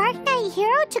want the Dark Knight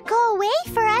hero to go away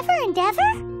forever and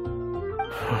ever?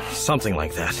 Something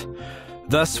like that.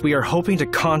 Thus, we are hoping to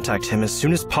contact him as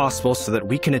soon as possible so that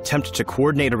we can attempt to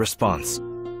coordinate a response.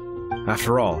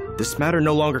 After all, this matter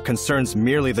no longer concerns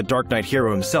merely the Dark Knight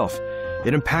hero himself.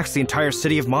 It impacts the entire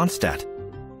city of Mondstadt.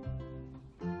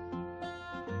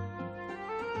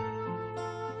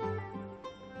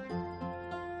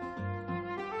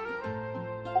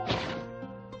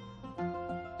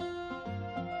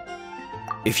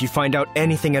 If you find out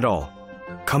anything at all,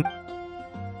 come...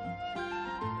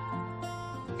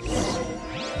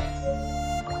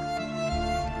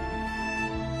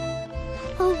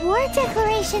 A war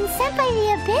declaration sent by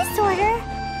the Abyss Order?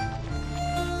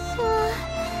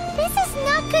 This is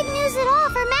not good news at all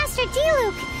for Master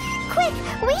Diluc. Quick,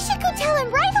 we should go tell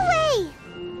him right away!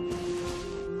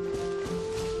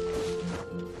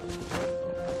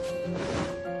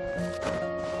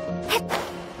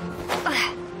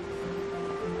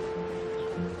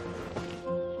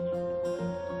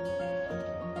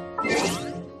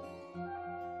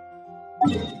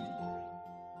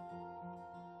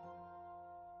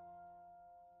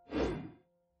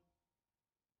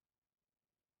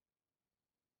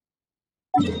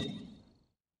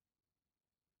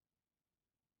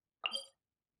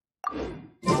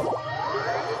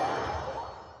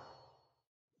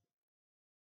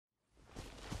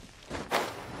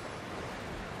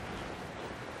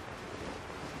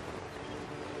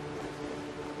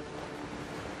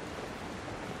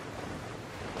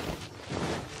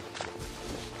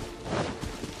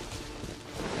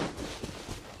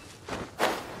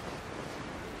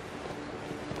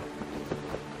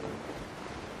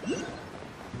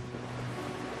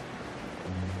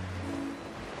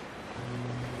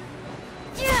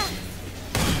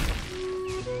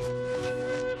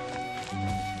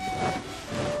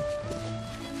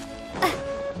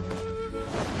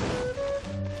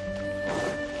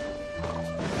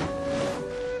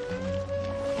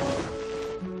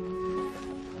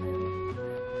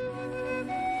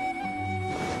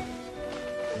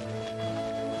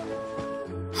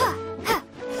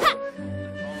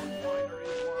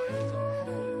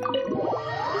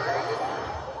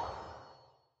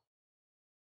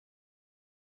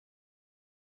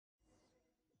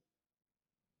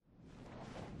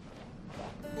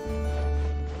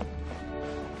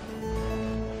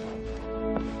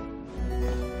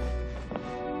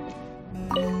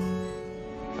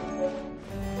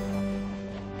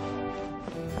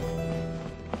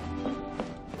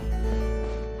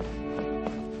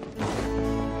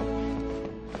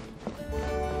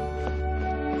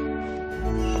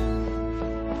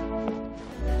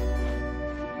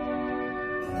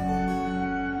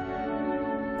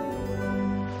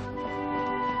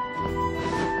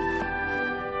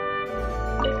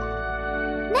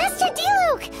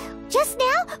 Just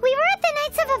now, we were at the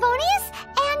Knights of Favonius,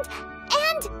 and...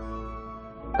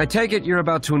 I take it you're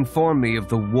about to inform me of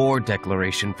the war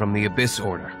declaration from the Abyss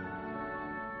Order.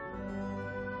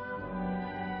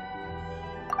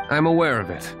 I'm aware of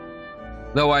it,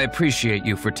 though I appreciate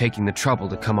you for taking the trouble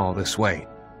to come all this way.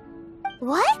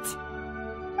 What?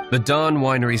 The Dawn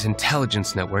Winery's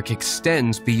intelligence network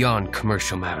extends beyond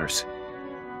commercial matters.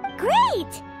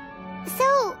 Great!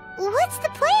 So, what's the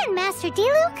plan, Master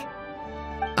Diluc?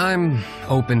 I'm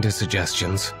open to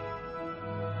suggestions.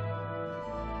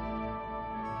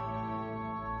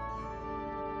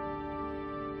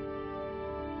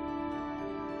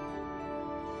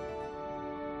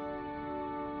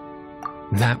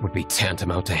 That would be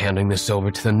tantamount to handing this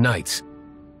over to the Knights.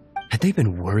 Had they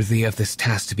been worthy of this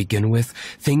task to begin with,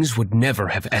 things would never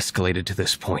have escalated to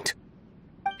this point.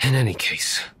 In any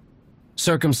case,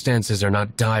 Circumstances are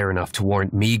not dire enough to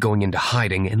warrant me going into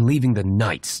hiding and leaving the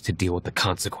Knights to deal with the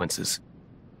consequences.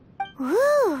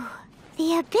 Ooh,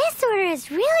 the Abyss Order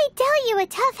has really dealt you a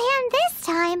tough hand this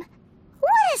time.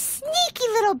 What a sneaky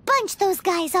little bunch those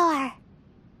guys are.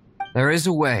 There is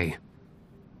a way,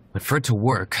 but for it to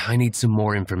work, I need some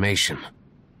more information.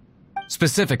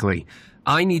 Specifically,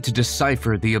 I need to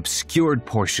decipher the obscured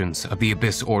portions of the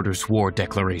Abyss Order's war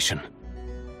declaration.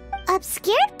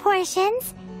 Obscured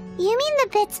portions? You mean the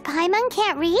bits Paimon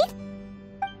can't read?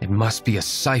 It must be a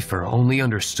cipher only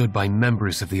understood by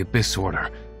members of the Abyss Order,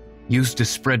 used to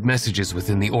spread messages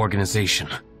within the organization.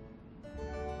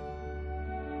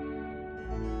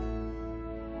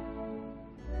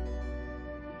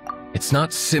 It's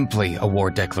not simply a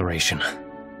war declaration,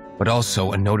 but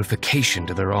also a notification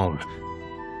to their own.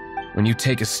 When you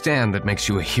take a stand that makes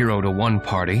you a hero to one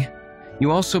party,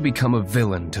 you also become a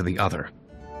villain to the other.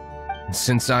 And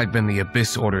since I've been the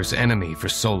Abyss Order's enemy for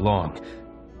so long,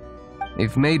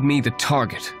 they've made me the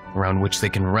target around which they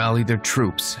can rally their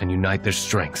troops and unite their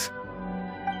strength.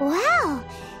 Wow,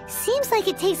 seems like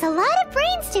it takes a lot of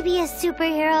brains to be a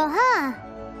superhero, huh?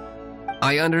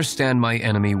 I understand my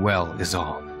enemy well, is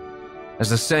all.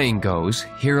 As the saying goes,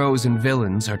 heroes and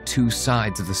villains are two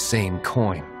sides of the same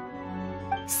coin.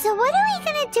 So what are we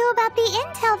gonna do about the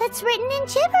intel that's written in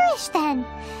gibberish then?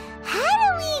 How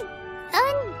do we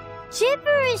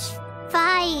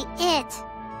un-gibberishify it?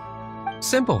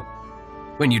 Simple.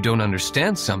 When you don't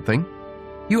understand something,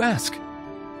 you ask.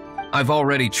 I've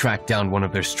already tracked down one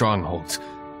of their strongholds.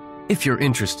 If you're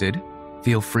interested,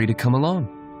 feel free to come along.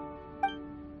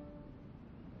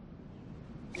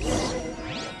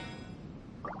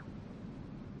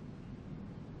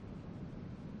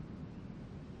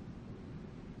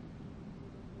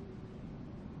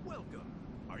 Welcome.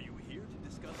 Are you here to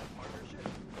discuss a partnership?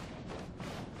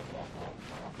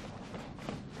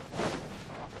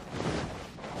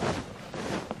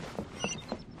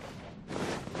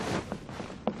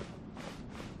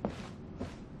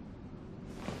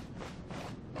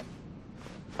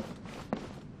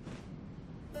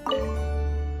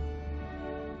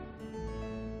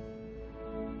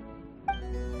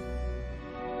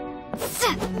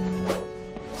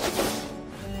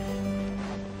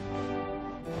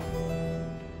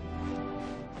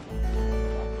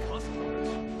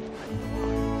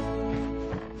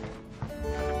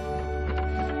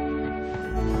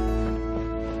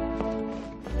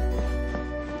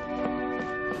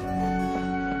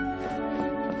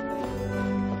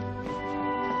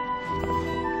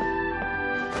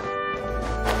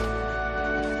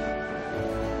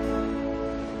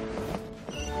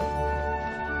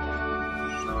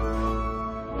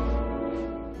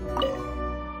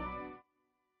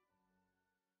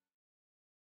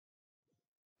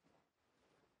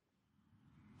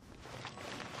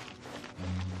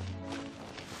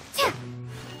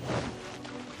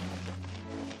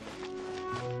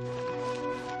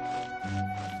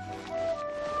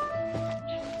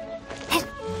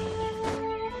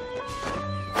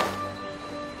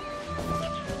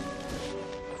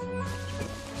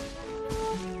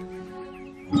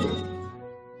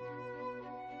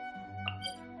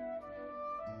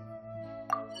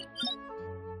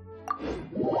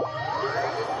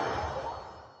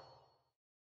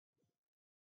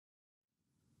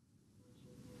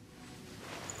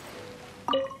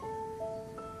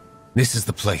 This is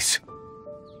the place.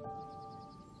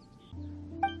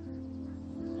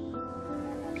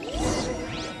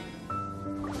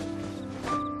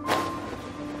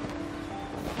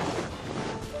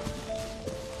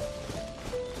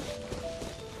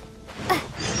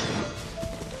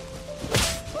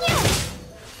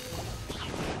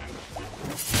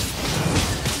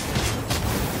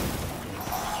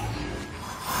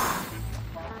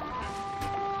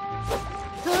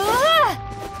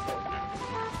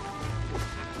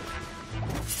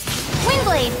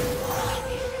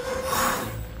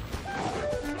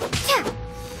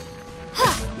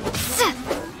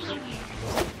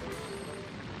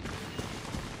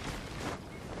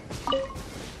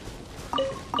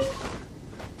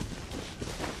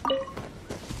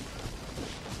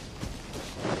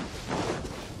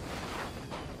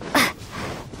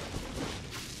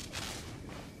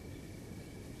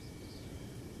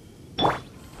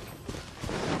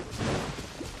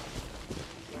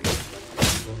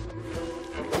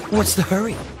 What's the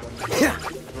hurry?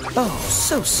 Oh,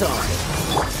 so sorry.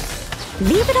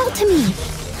 Leave it all to me.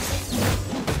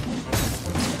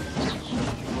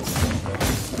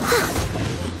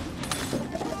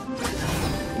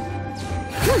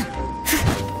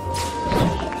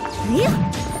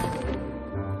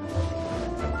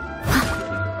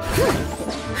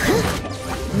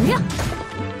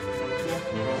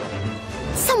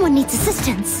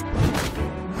 distance.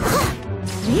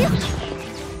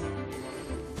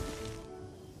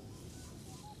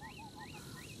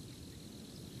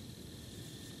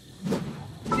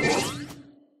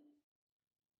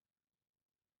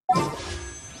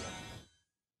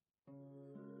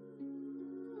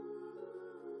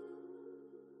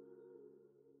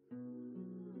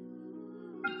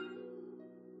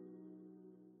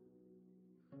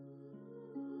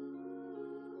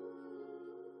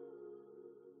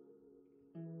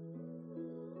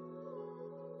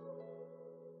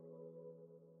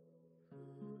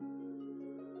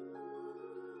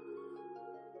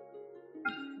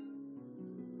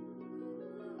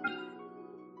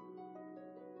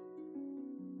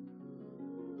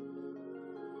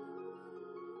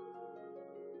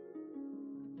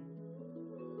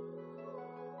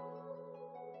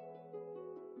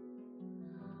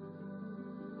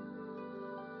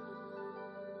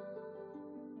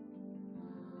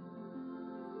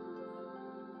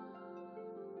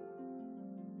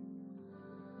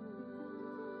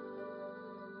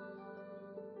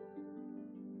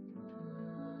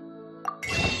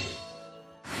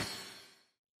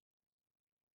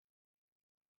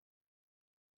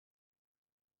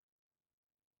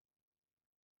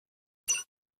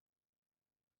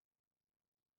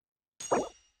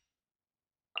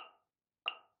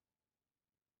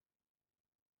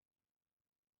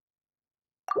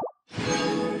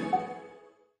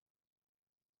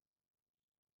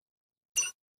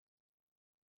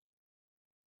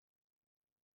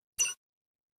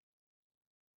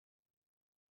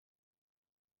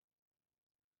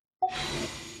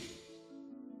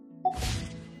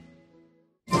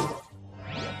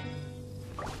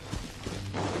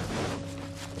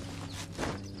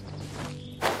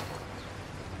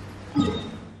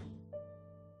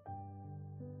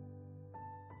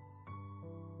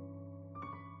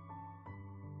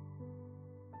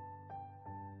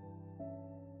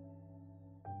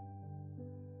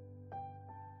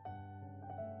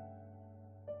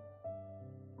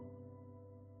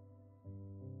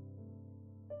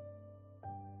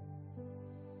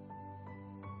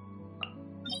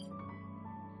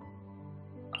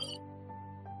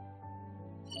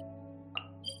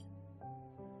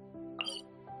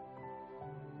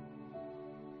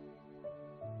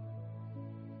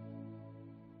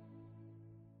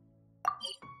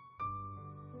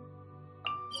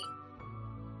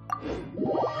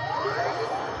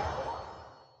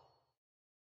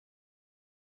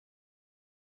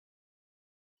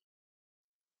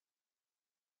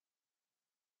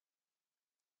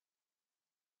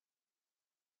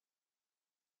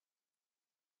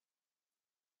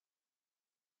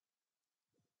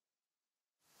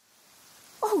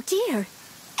 Oh dear,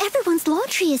 everyone's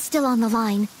laundry is still on the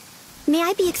line. May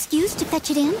I be excused to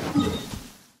fetch it in?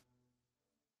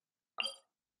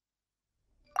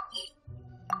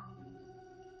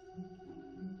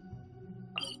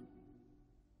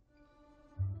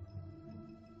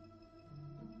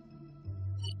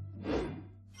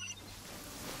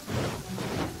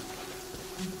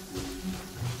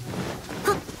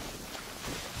 Huh.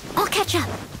 I'll catch up.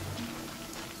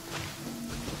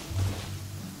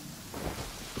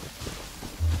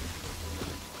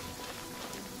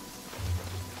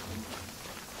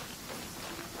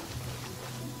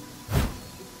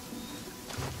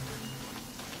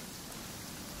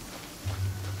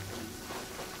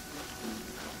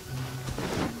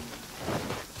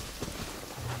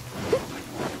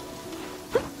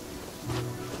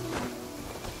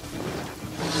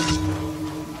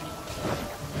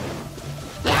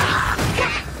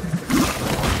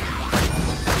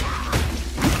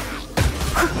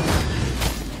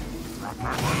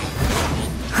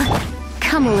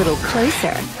 Come a little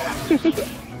closer.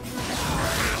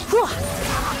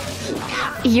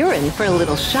 You're in for a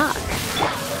little shock.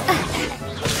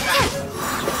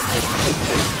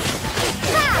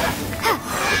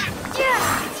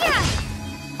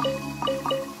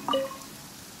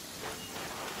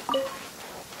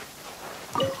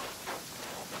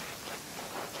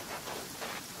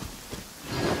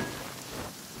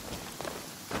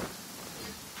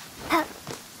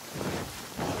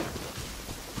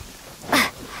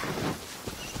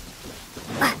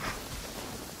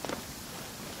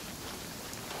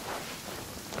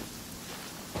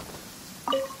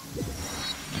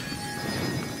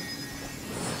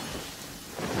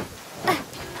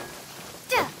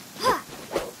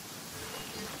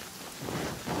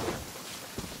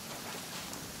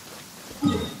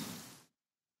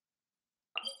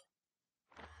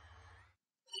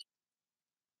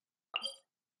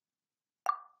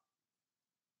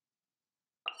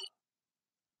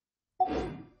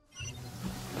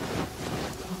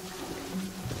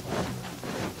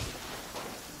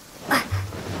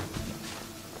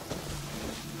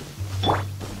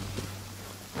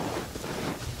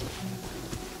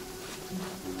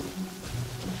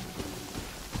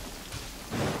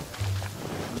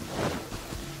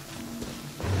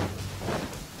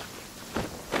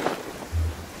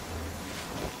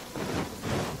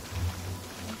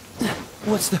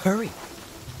 What's the hurry?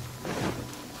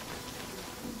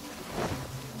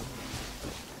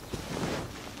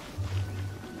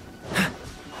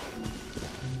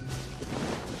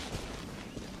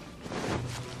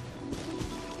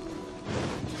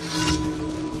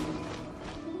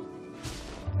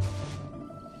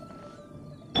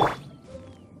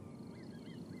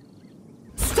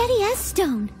 Steady as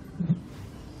stone.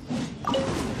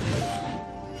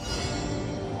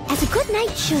 As a good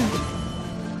knight should.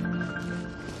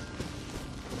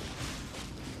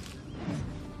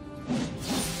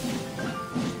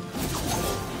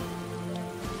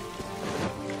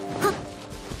 Huh.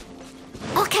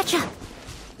 I'll catch up.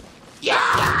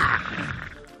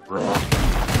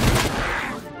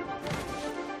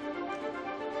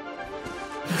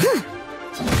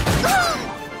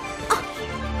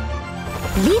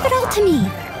 Leave it all to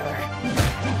me.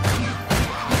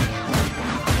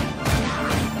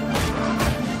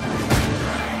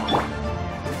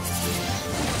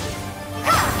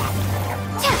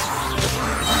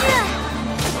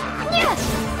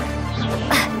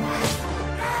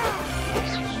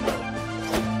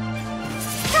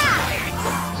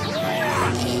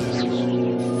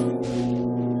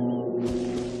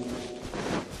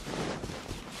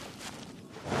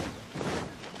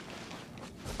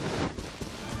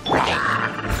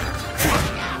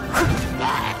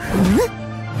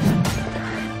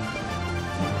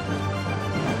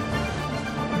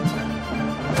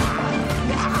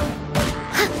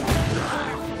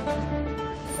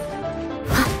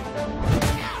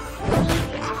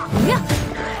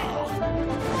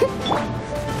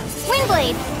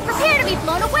 Wingblade, prepare to be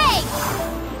blown away!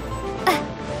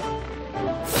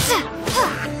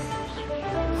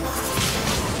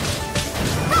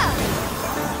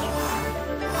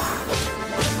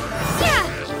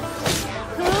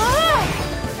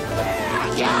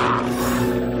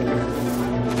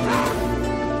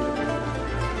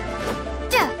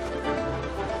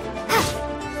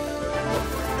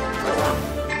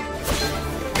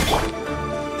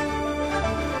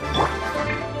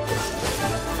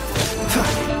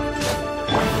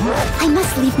 I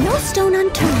must leave no stone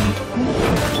unturned.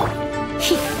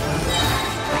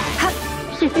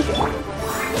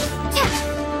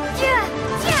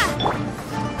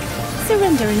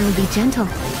 Surrender and I'll be gentle.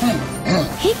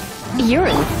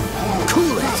 Urine.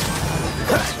 Cool it!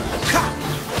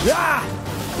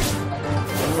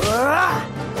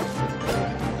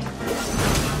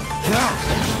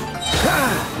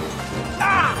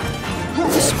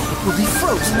 This moment will be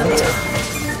frozen in time.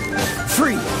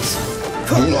 Freeze!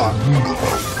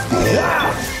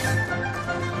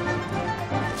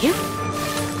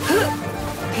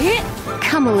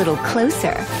 Come a little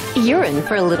closer. Urine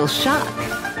for a little shock.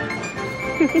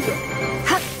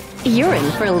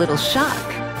 Urine for a little shock.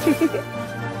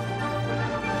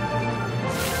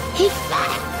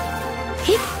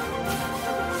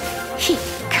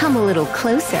 Come a little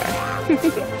closer.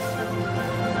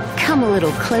 Come a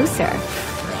little closer.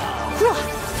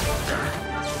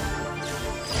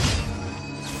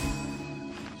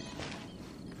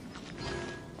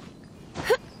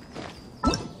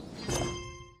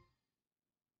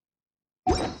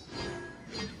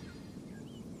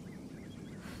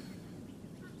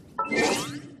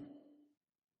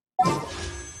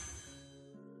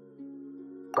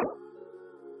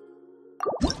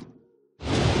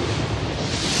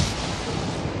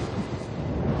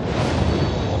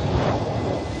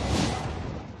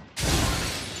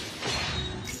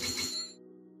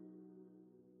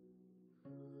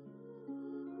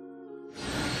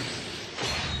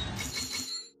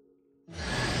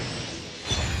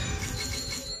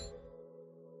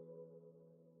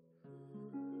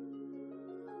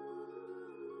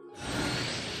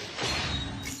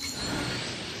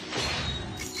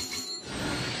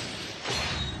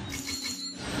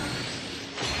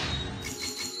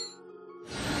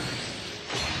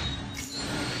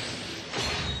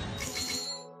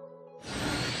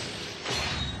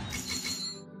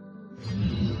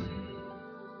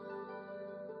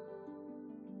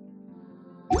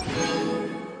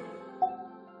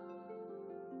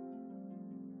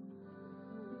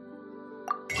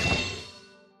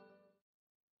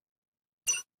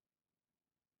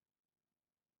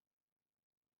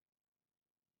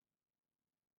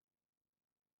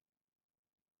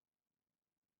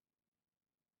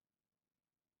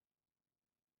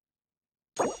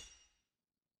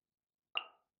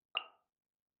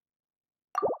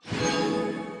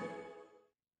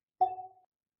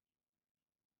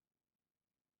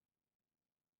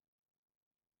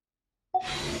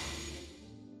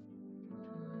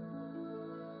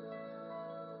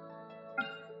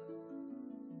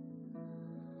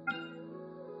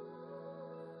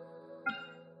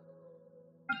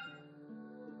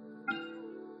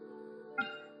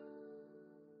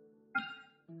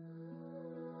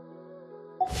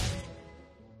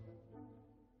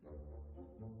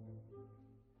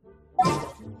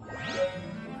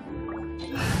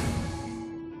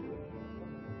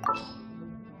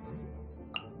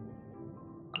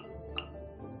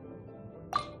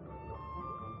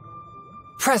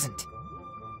 present.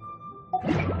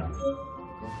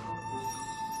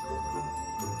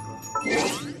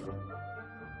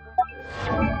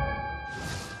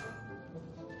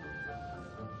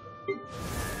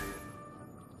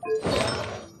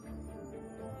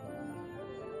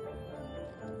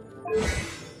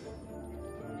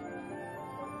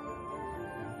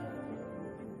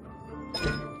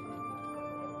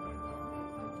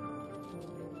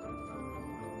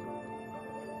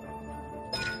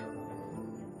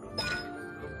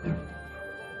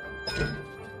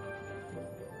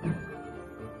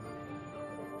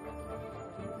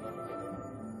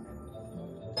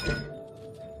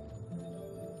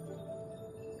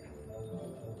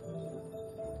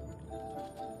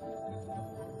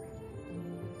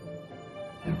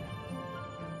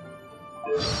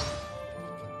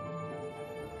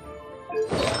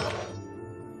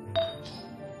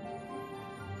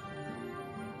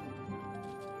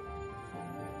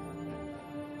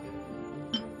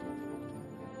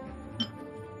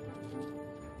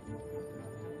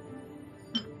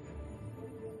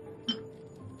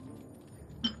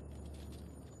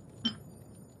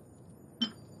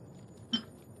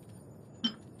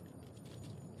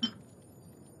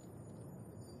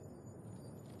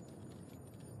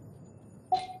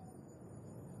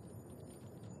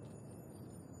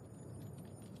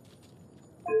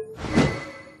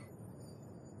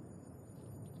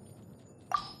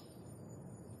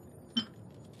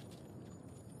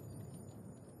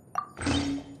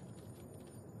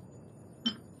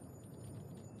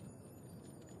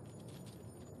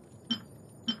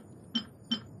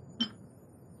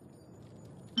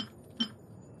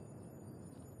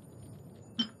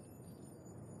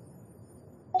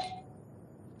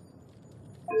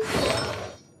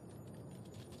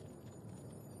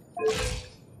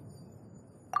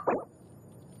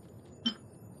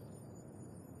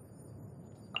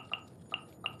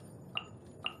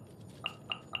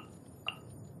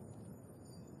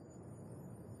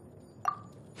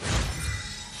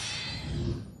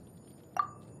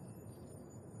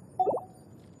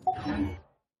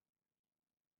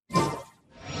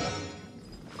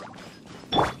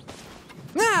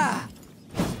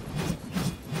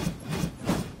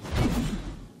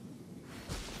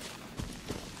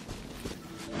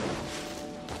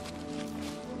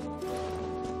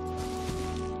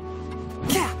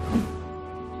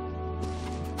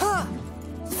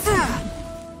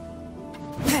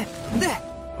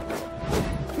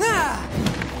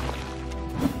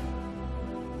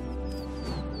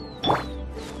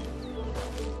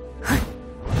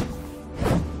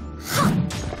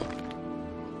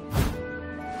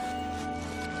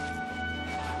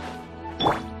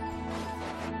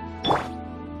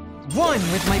 One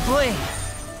with my blade.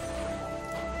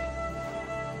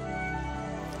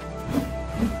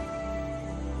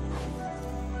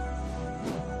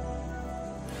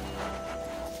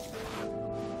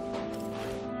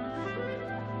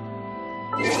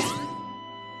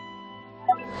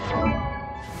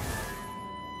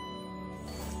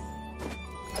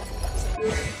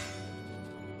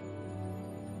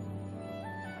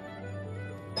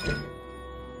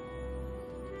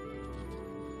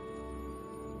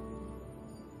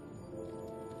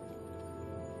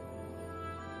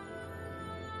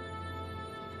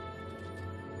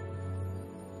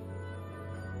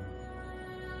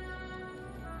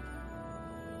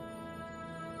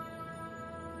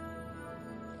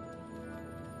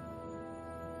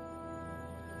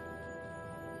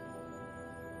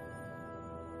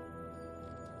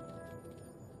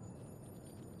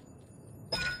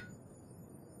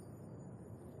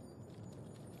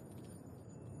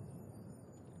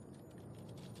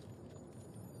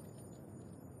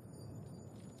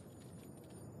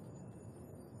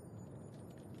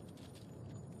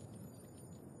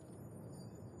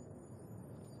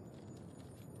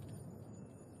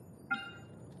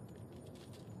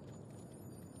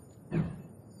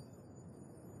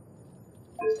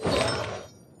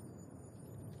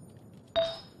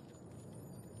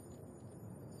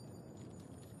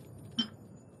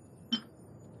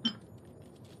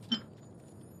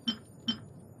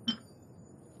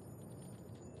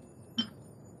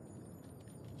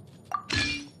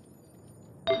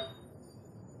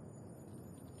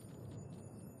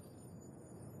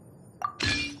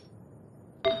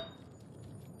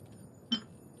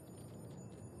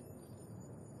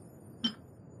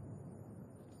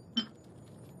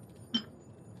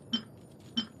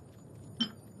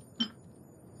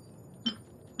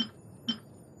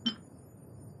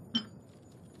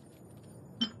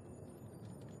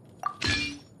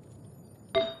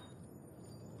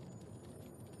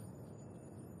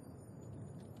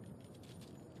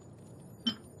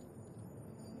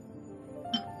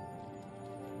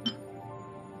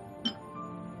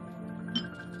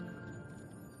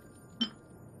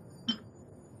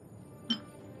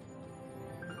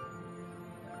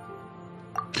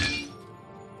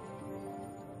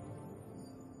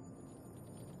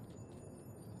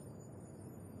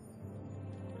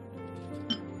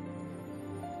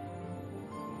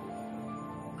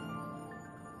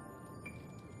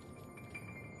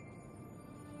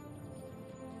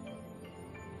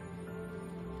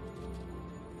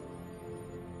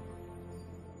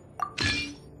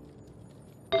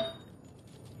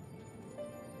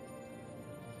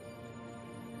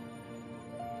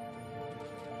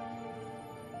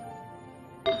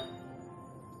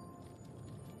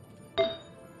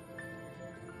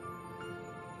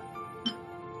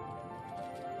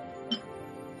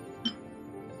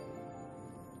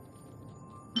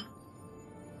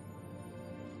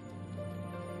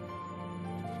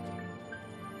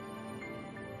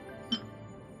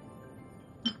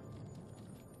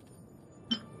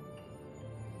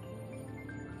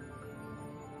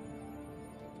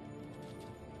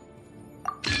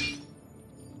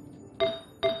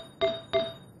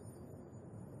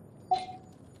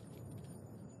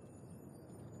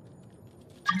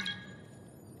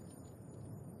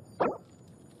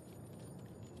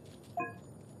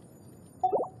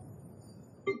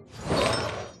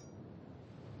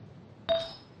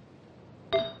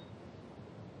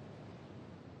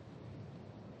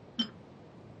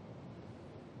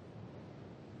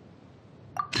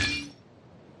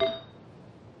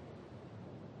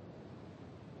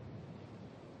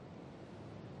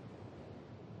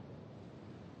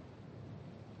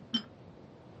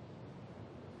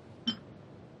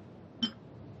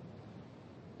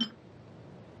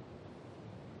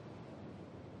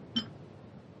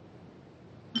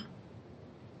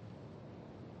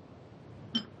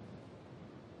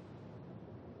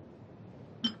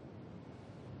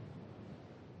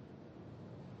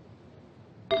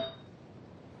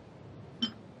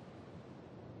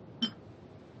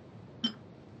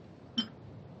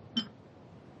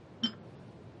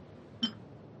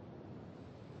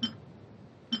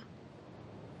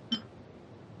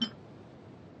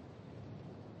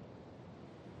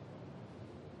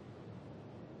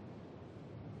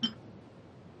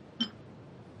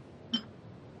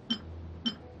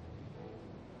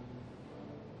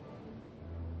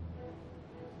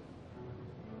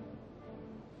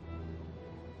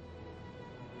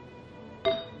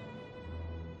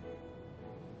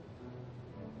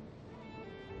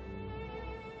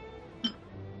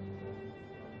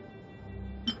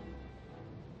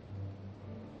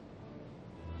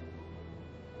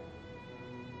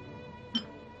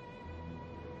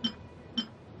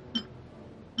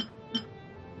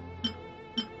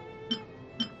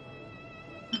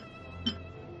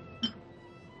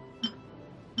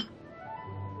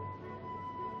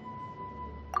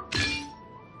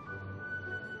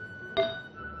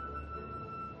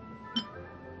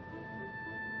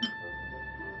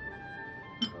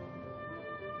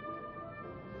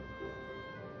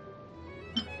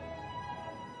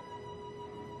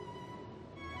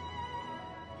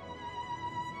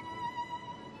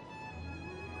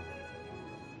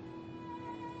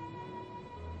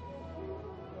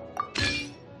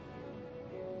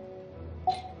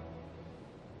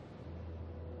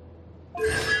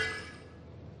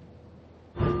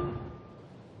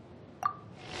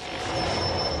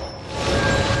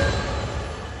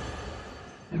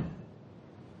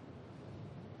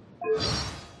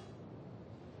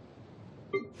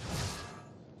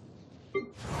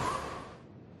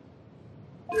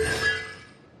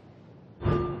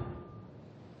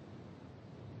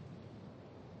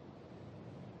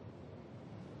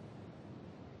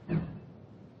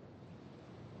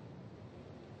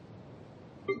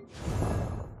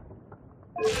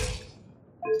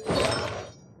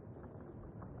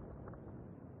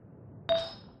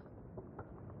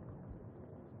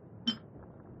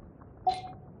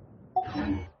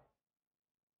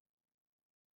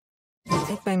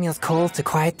 take my meals cold to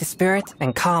quiet the spirit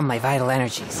and calm my vital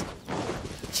energies.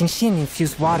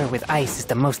 Genshin-infused water with ice is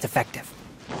the most effective.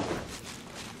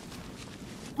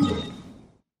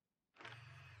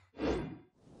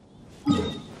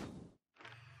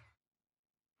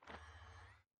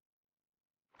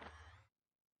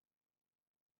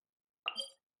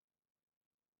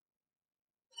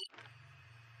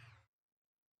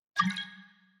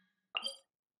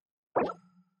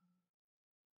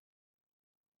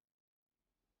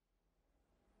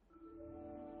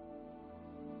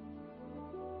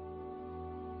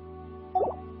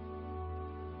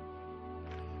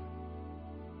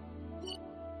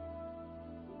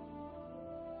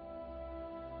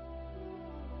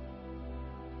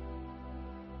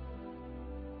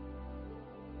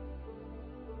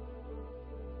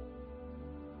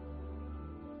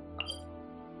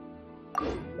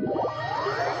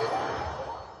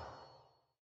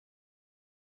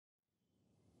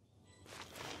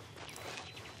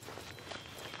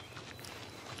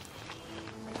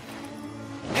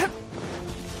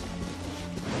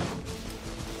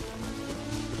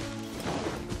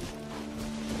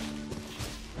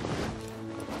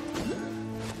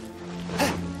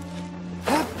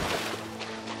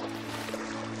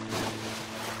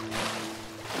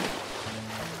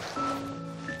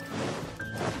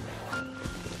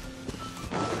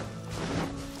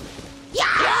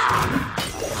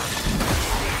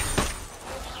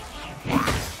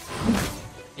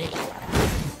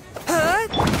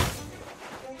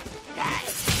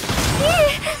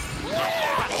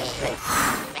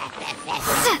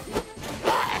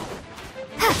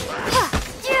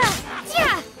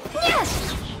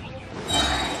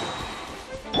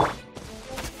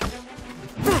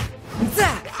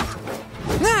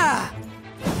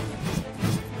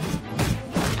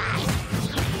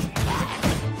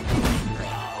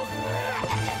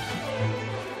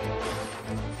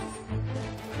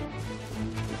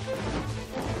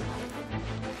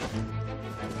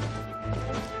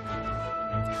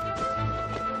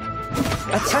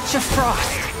 A touch of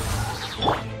frost!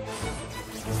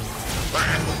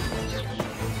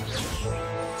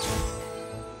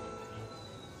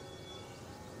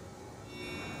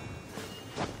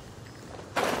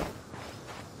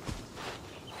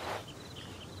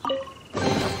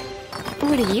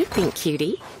 What do you think,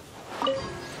 cutie?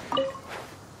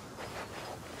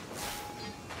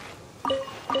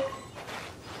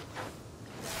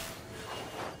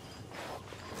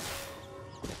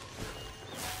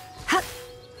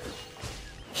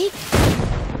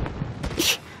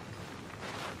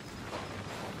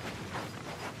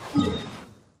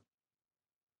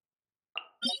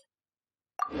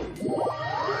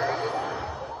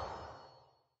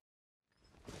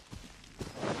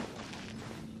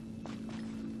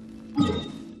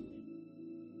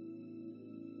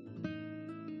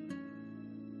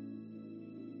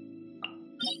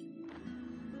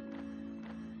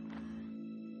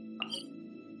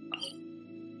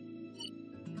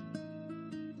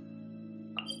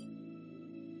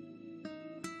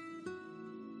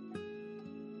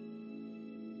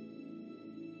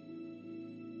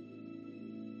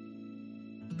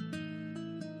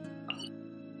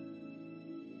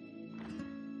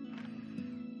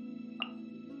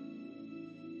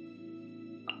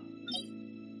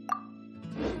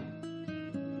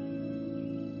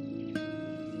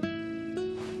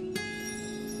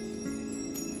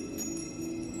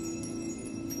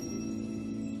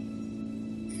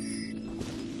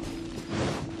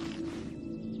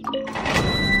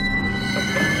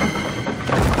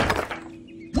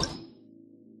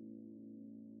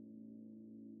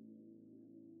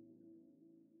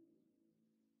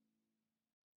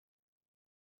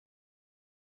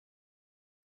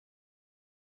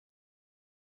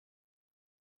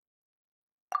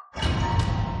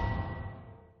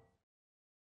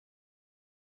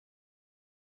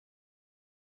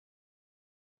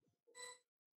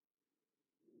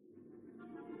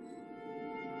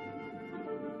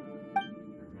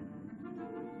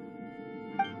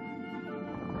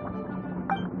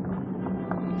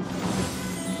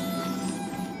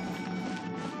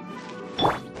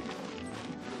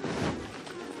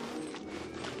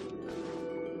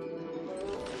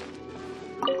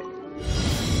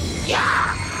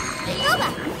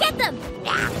 Get them!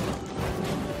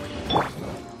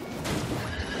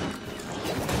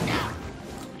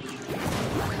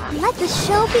 Let the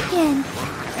show begin.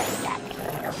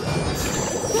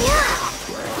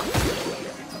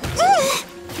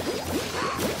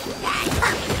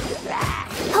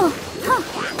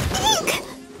 Ink!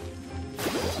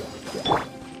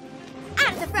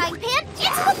 Out of the frying pan,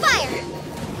 into the fire!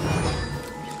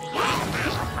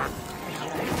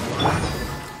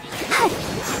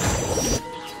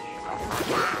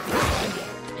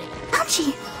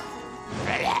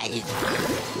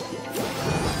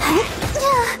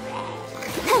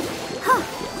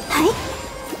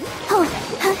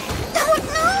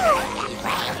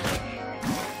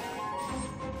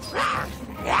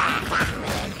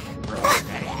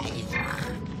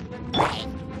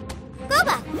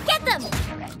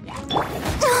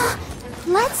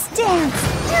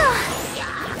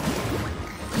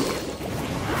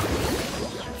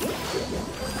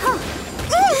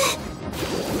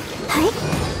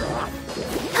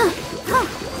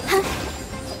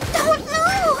 Don't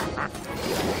know!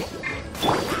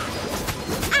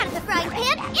 Out of the frying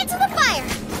pan, into the fire!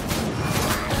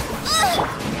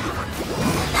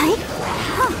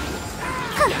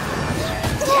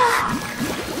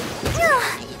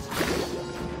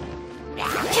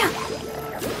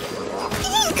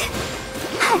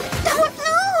 Don't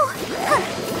know!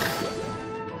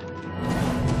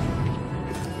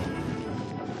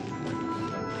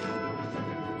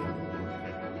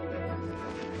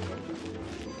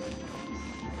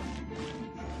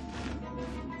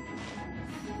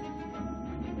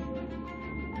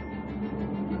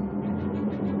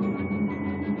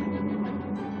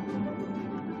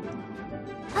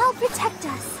 I'll protect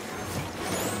us.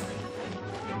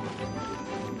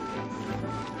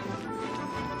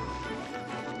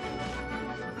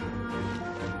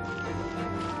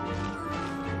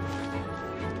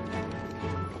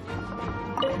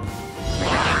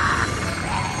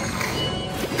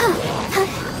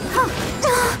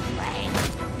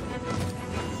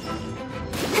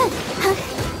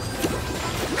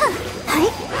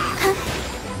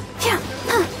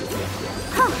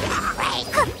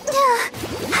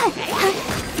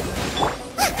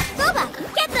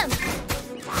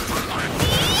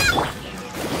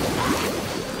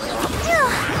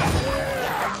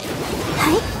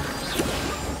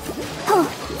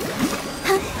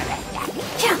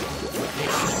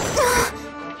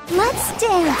 Let's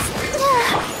dance.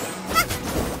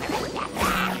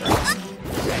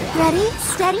 Ready,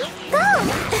 steady, go!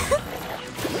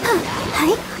 Don't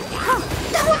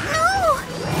know!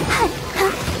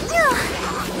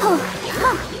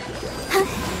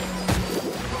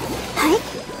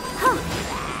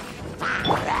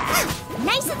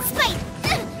 Nice and spicy!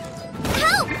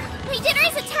 Help! My dinner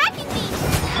is attacking me!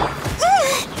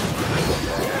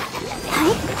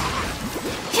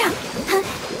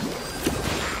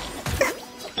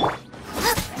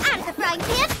 Out of the frying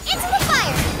pan, into the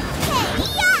fire!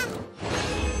 Hey-ya!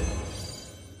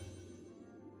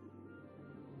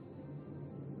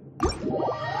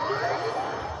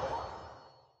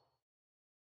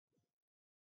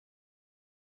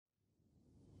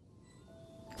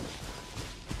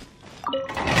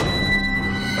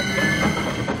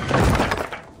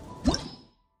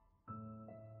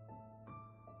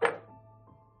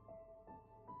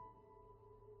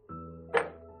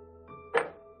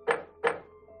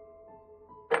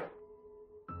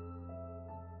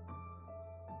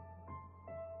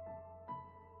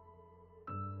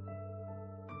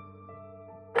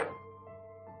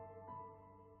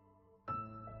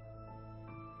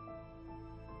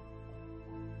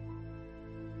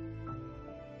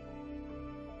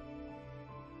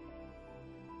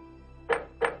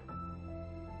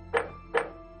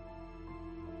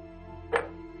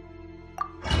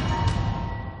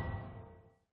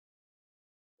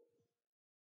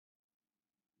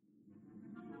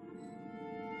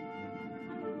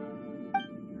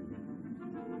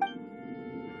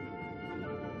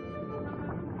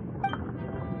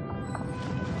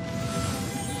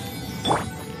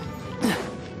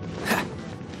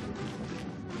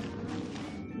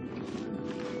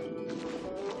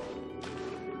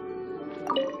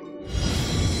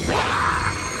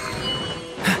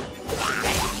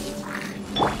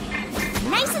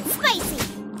 Nice and spicy!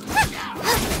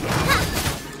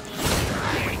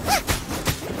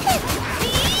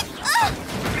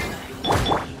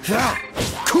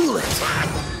 Cool it!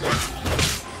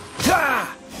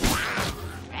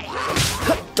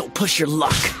 Don't push your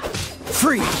luck.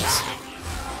 Freeze!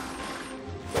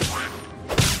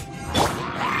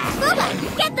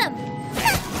 Booba, get them!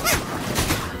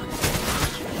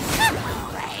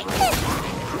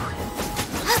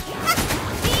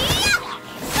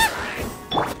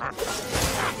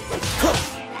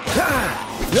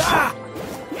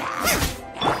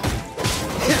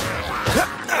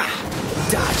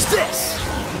 Dodge this!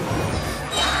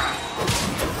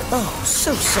 Oh,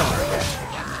 so sorry.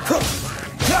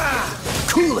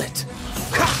 Cool it!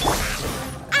 Out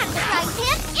of the frying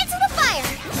pan, into the fire!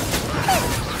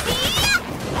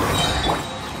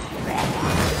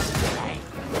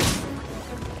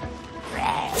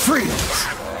 Freeze!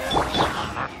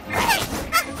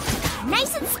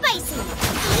 Nice and spicy!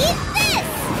 Eat this!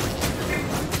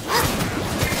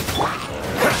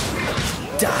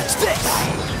 Dodge this!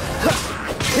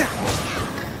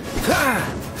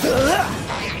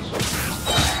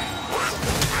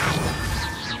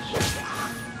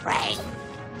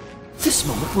 This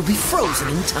moment will be frozen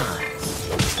in time.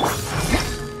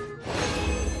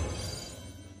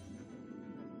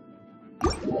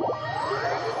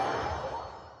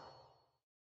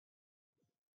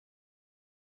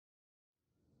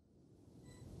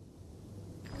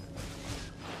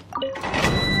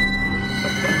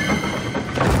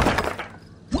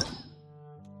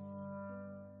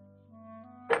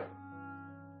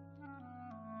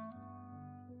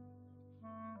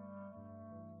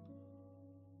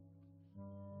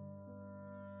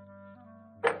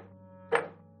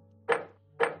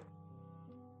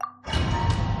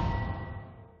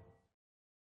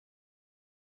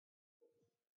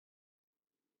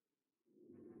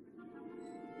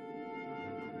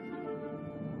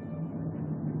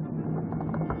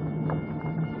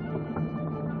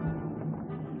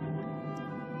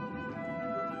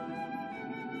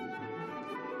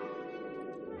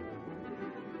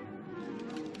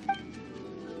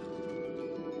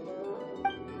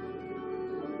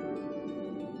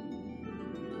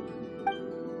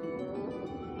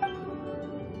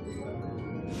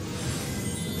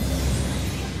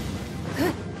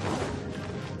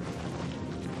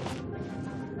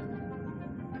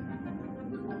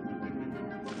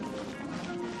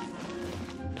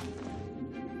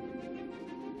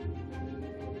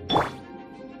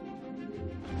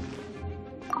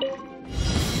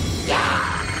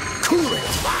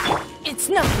 It's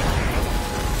nothing.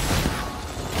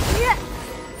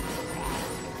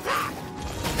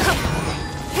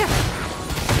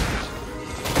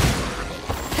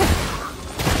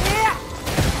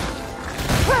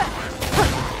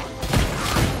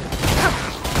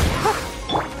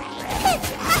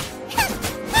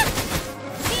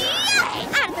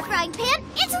 Out of the frying pan,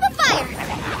 into the fire!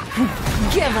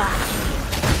 Give up.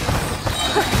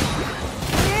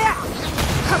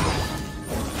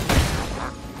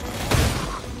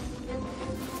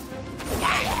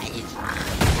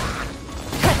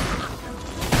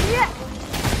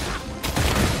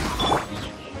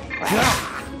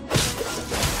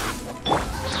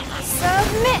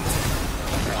 Submit!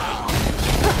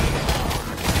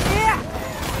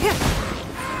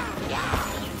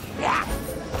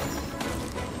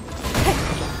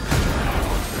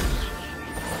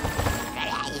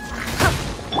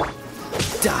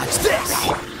 Dodge this!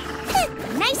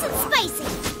 Nice and spicy!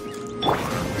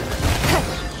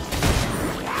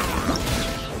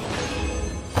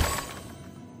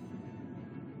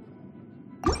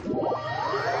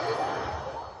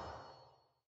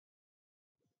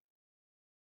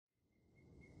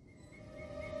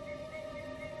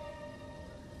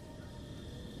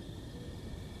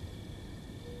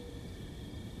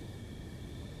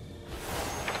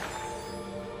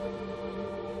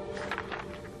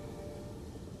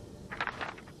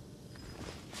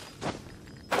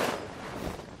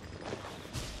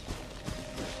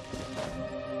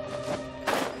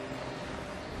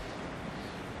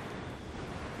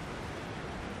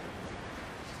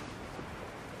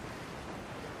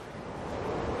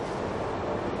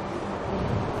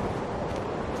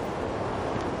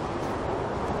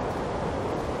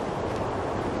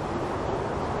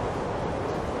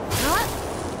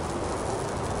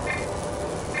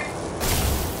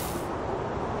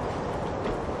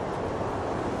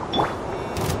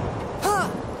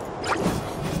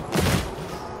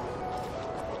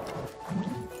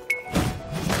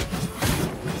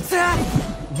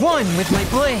 One with my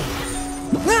blade.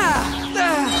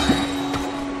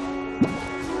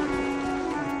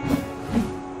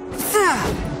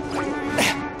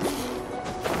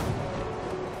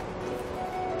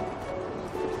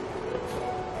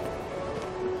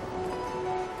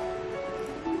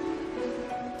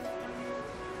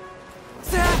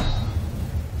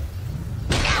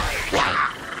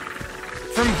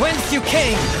 From whence you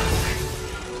came.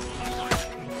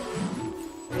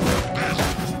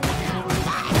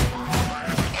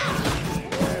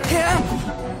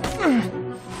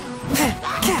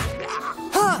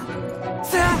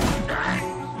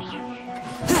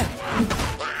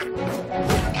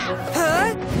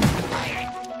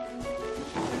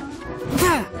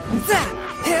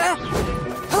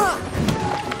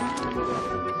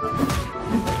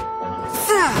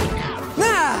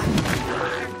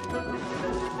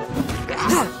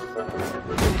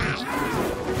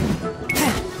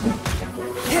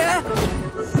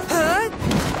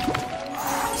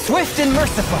 Swift and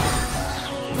merciful.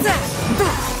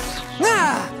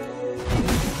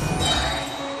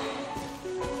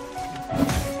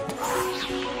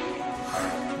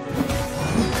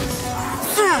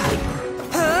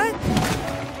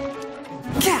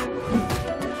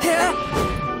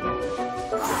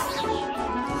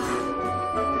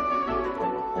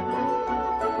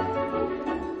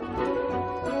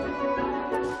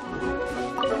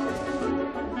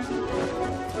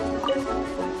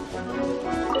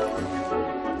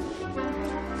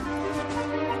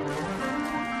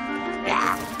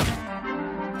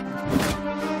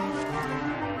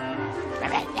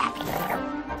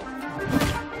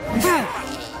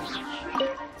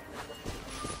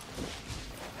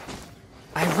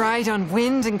 I ride on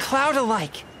wind and cloud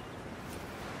alike.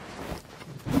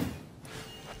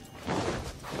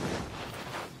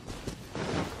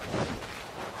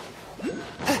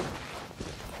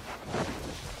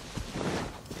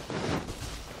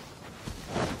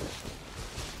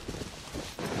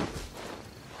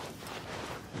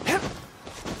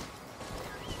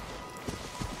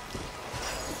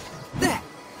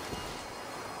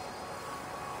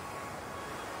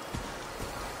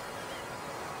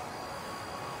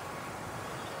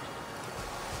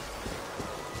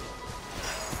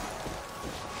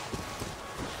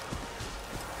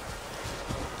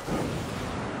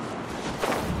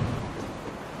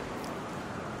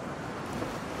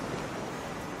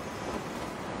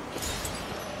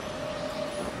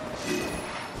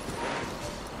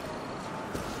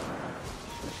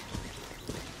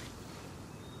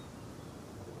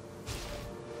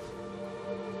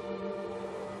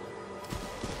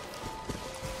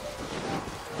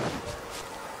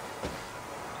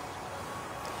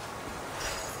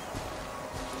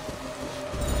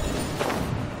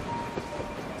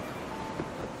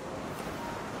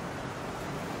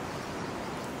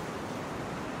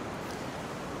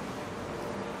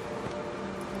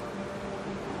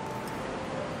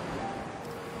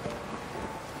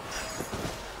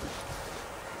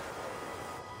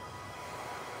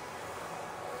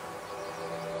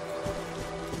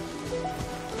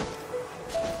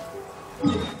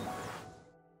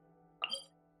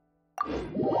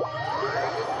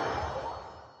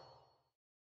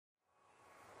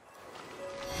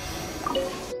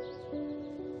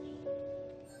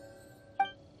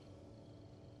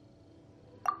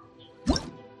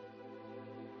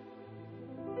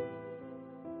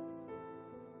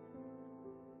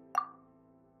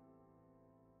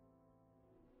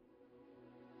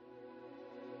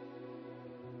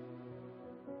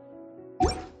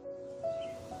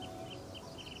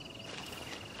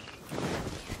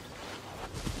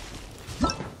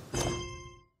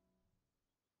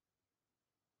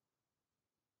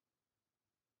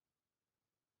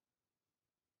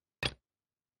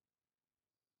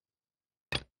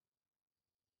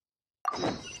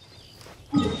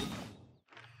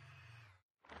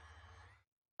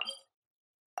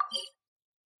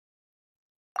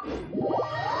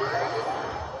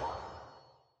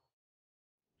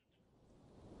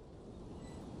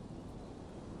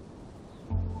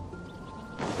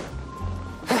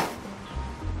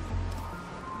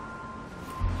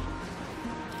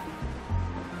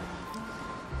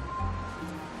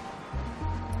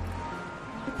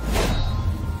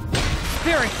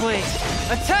 Spirit Blade!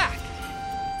 Attack!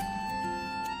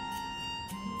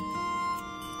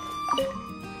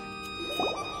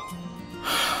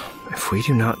 If we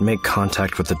do not make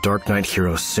contact with the Dark Knight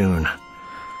hero soon...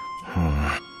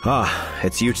 Ah,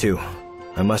 it's you two.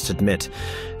 I must admit,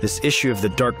 this issue of the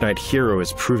Dark Knight hero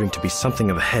is proving to be something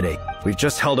of a headache. We've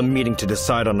just held a meeting to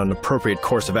decide on an appropriate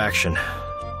course of action.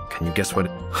 Can you guess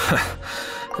what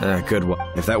good one.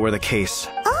 If that were the case...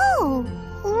 Oh,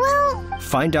 well...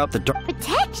 Find out the dark...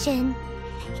 Protection?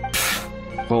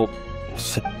 Well,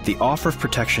 the offer of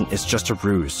protection is just a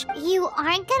ruse. You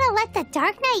aren't gonna let the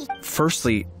Dark Knight...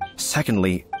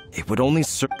 Secondly, it would only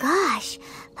serve... Gosh,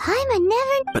 Paimon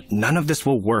never... But none of this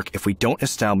will work if we don't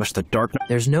establish the Dark Knight...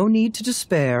 There's no need to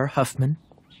despair, Huffman.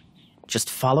 Just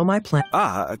follow my plan.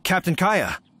 Ah, Captain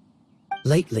Kaya.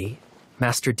 Lately,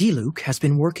 Master Diluc has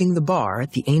been working the bar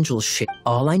at the Angel's ship.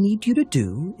 All I need you to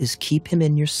do is keep him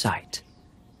in your sight.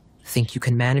 Think you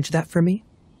can manage that for me?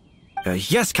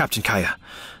 Yes, Captain Kaya.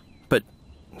 But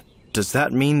does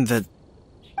that mean that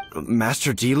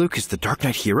Master Diluc is the Dark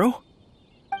Knight hero?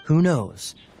 Who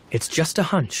knows? It's just a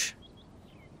hunch.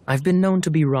 I've been known to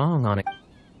be wrong on it.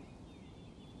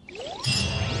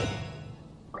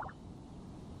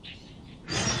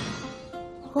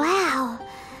 Wow.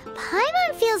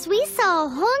 Paimon feels we saw a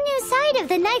whole new side of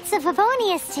the Knights of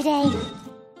Favonius today.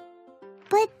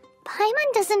 But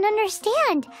Paimon doesn't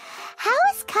understand. How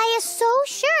is Kaya so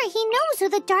sure he knows who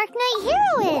the Dark Knight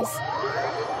hero is?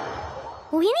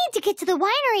 We need to get to the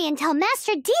winery and tell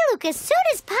Master Diluc as soon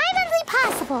as Paimonly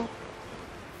possible.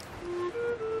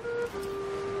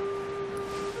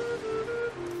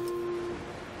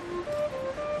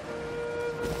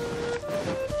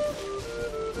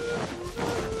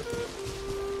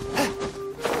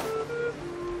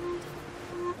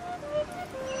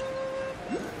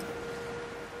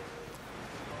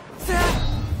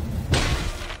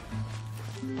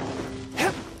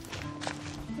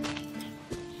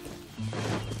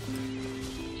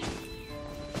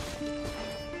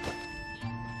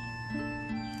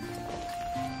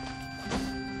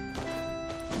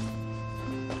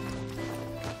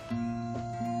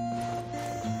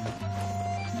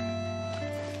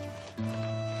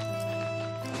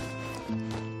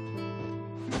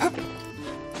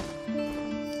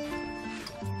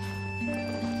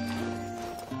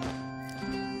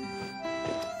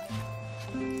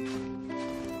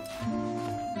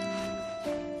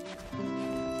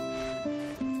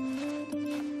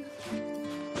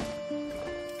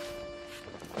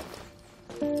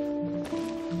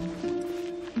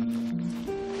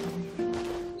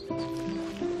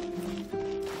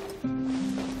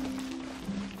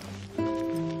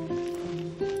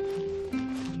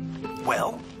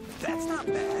 Well, that's not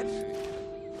bad.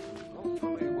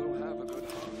 Hopefully we'll have a good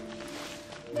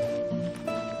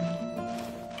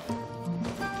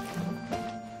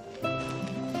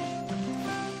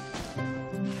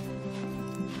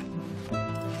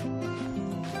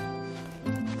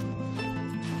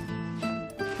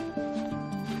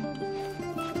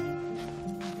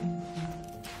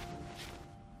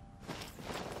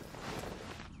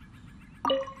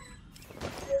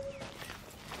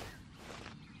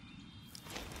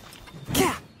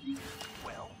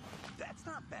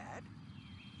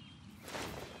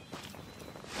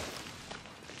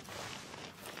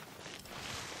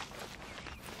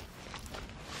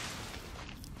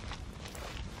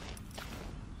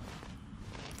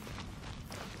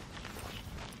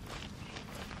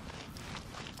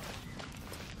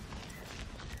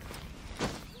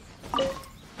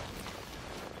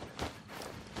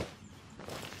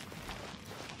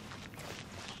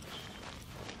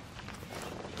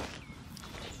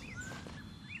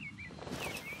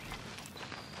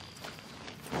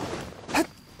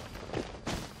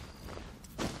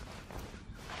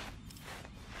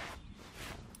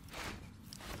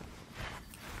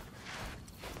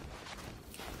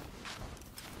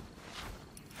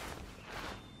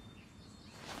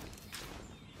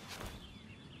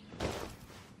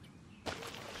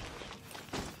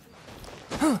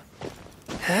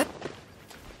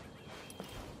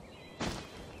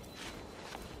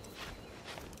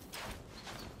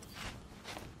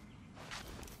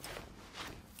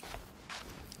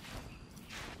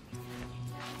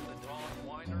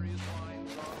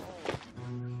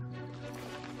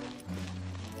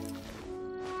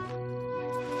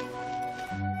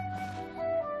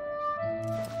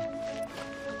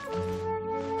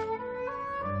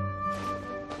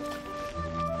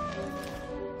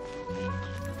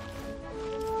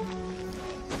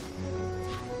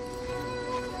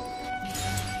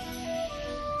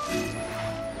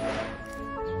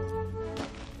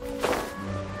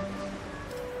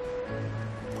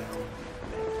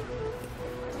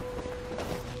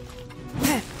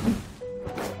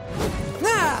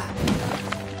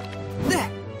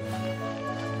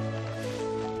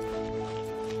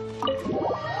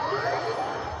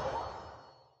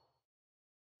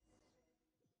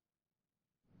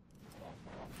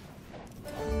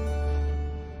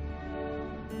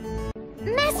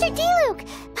Mr. D-Luke!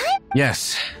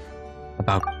 Yes.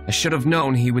 I should have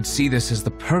known he would see this as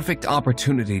the perfect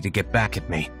opportunity to get back at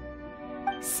me.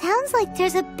 Sounds like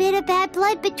there's a bit of bad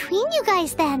blood between you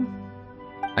guys then.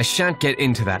 I shan't get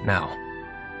into that now.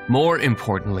 More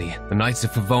importantly, the Knights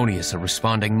of Favonius are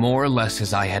responding more or less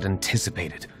as I had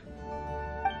anticipated.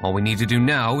 All we need to do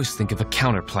now is think of a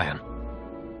counterplan.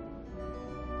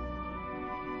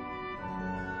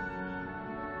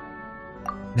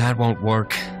 That won't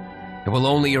work. It will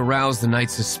only arouse the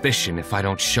Knights' suspicion if I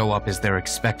don't show up as they're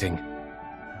expecting.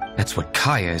 That's what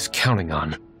Kaya is counting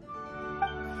on.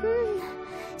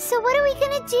 So what are we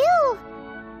gonna do?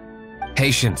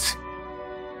 Patience.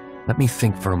 Let me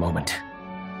think for a moment.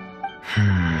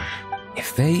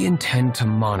 If they intend to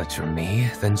monitor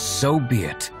me, then so be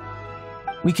it.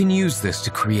 We can use this to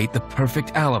create the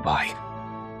perfect alibi.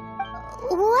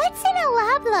 What's an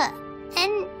alabla?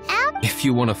 If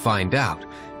you want to find out,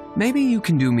 maybe you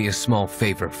can do me a small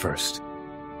favor first.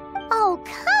 Oh,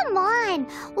 come on!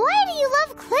 Why do you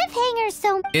love cliffhangers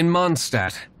so... In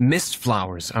Mondstadt, mist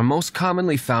flowers are most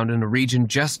commonly found in a region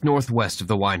just northwest of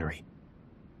the winery.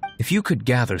 If you could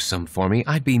gather some for me,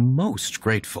 I'd be most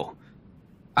grateful.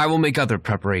 I will make other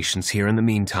preparations here in the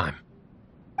meantime.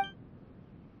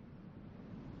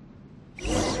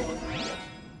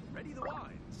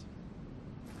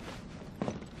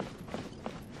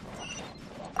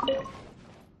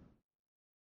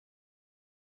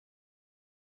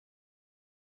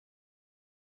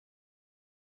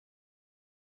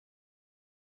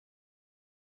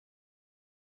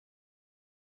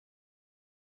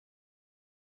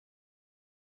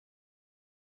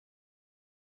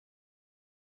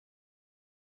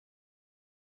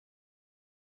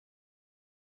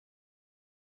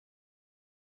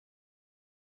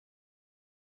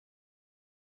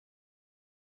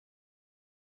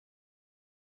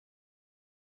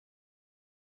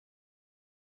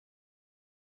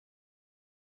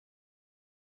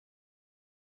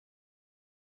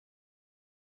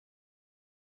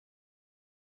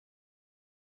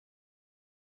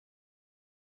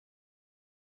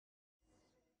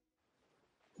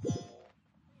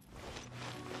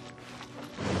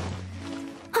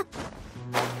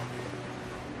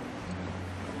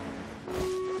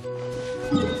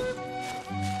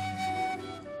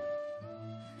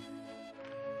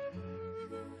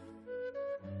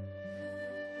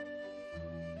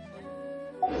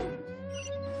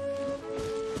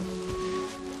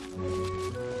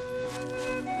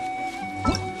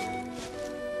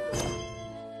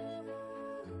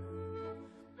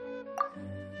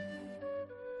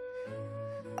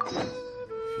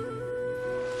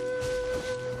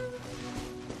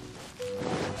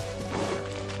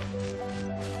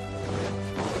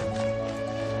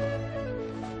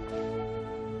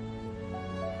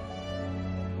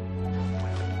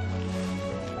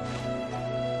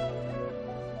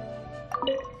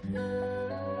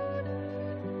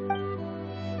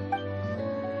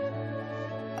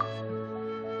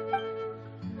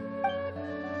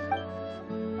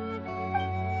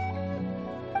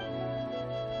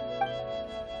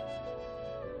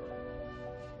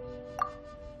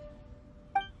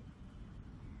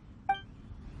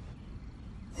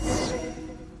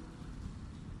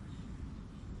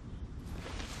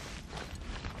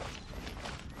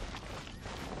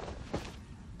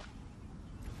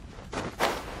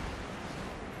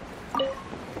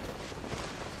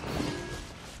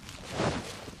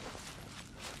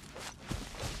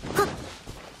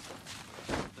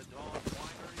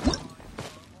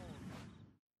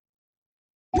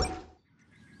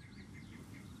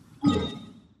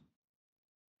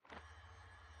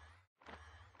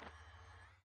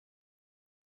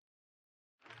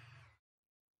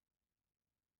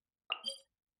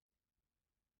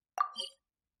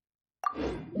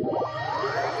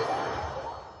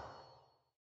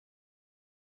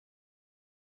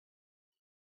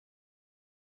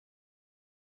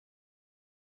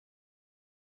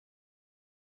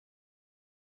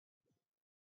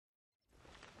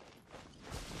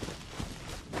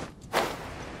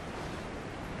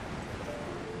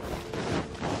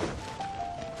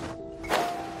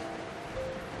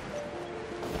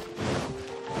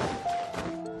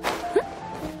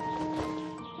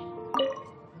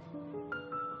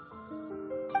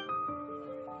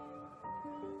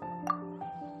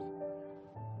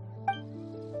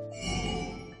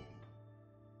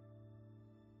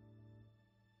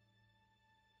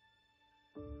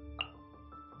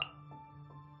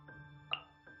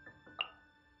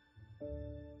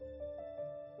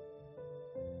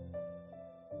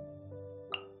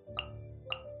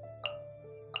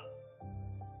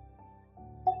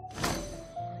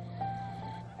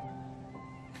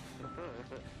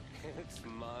 It's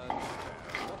mondstadt.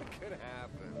 What could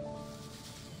happen?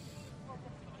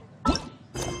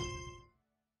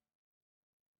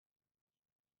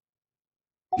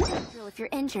 If you're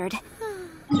injured.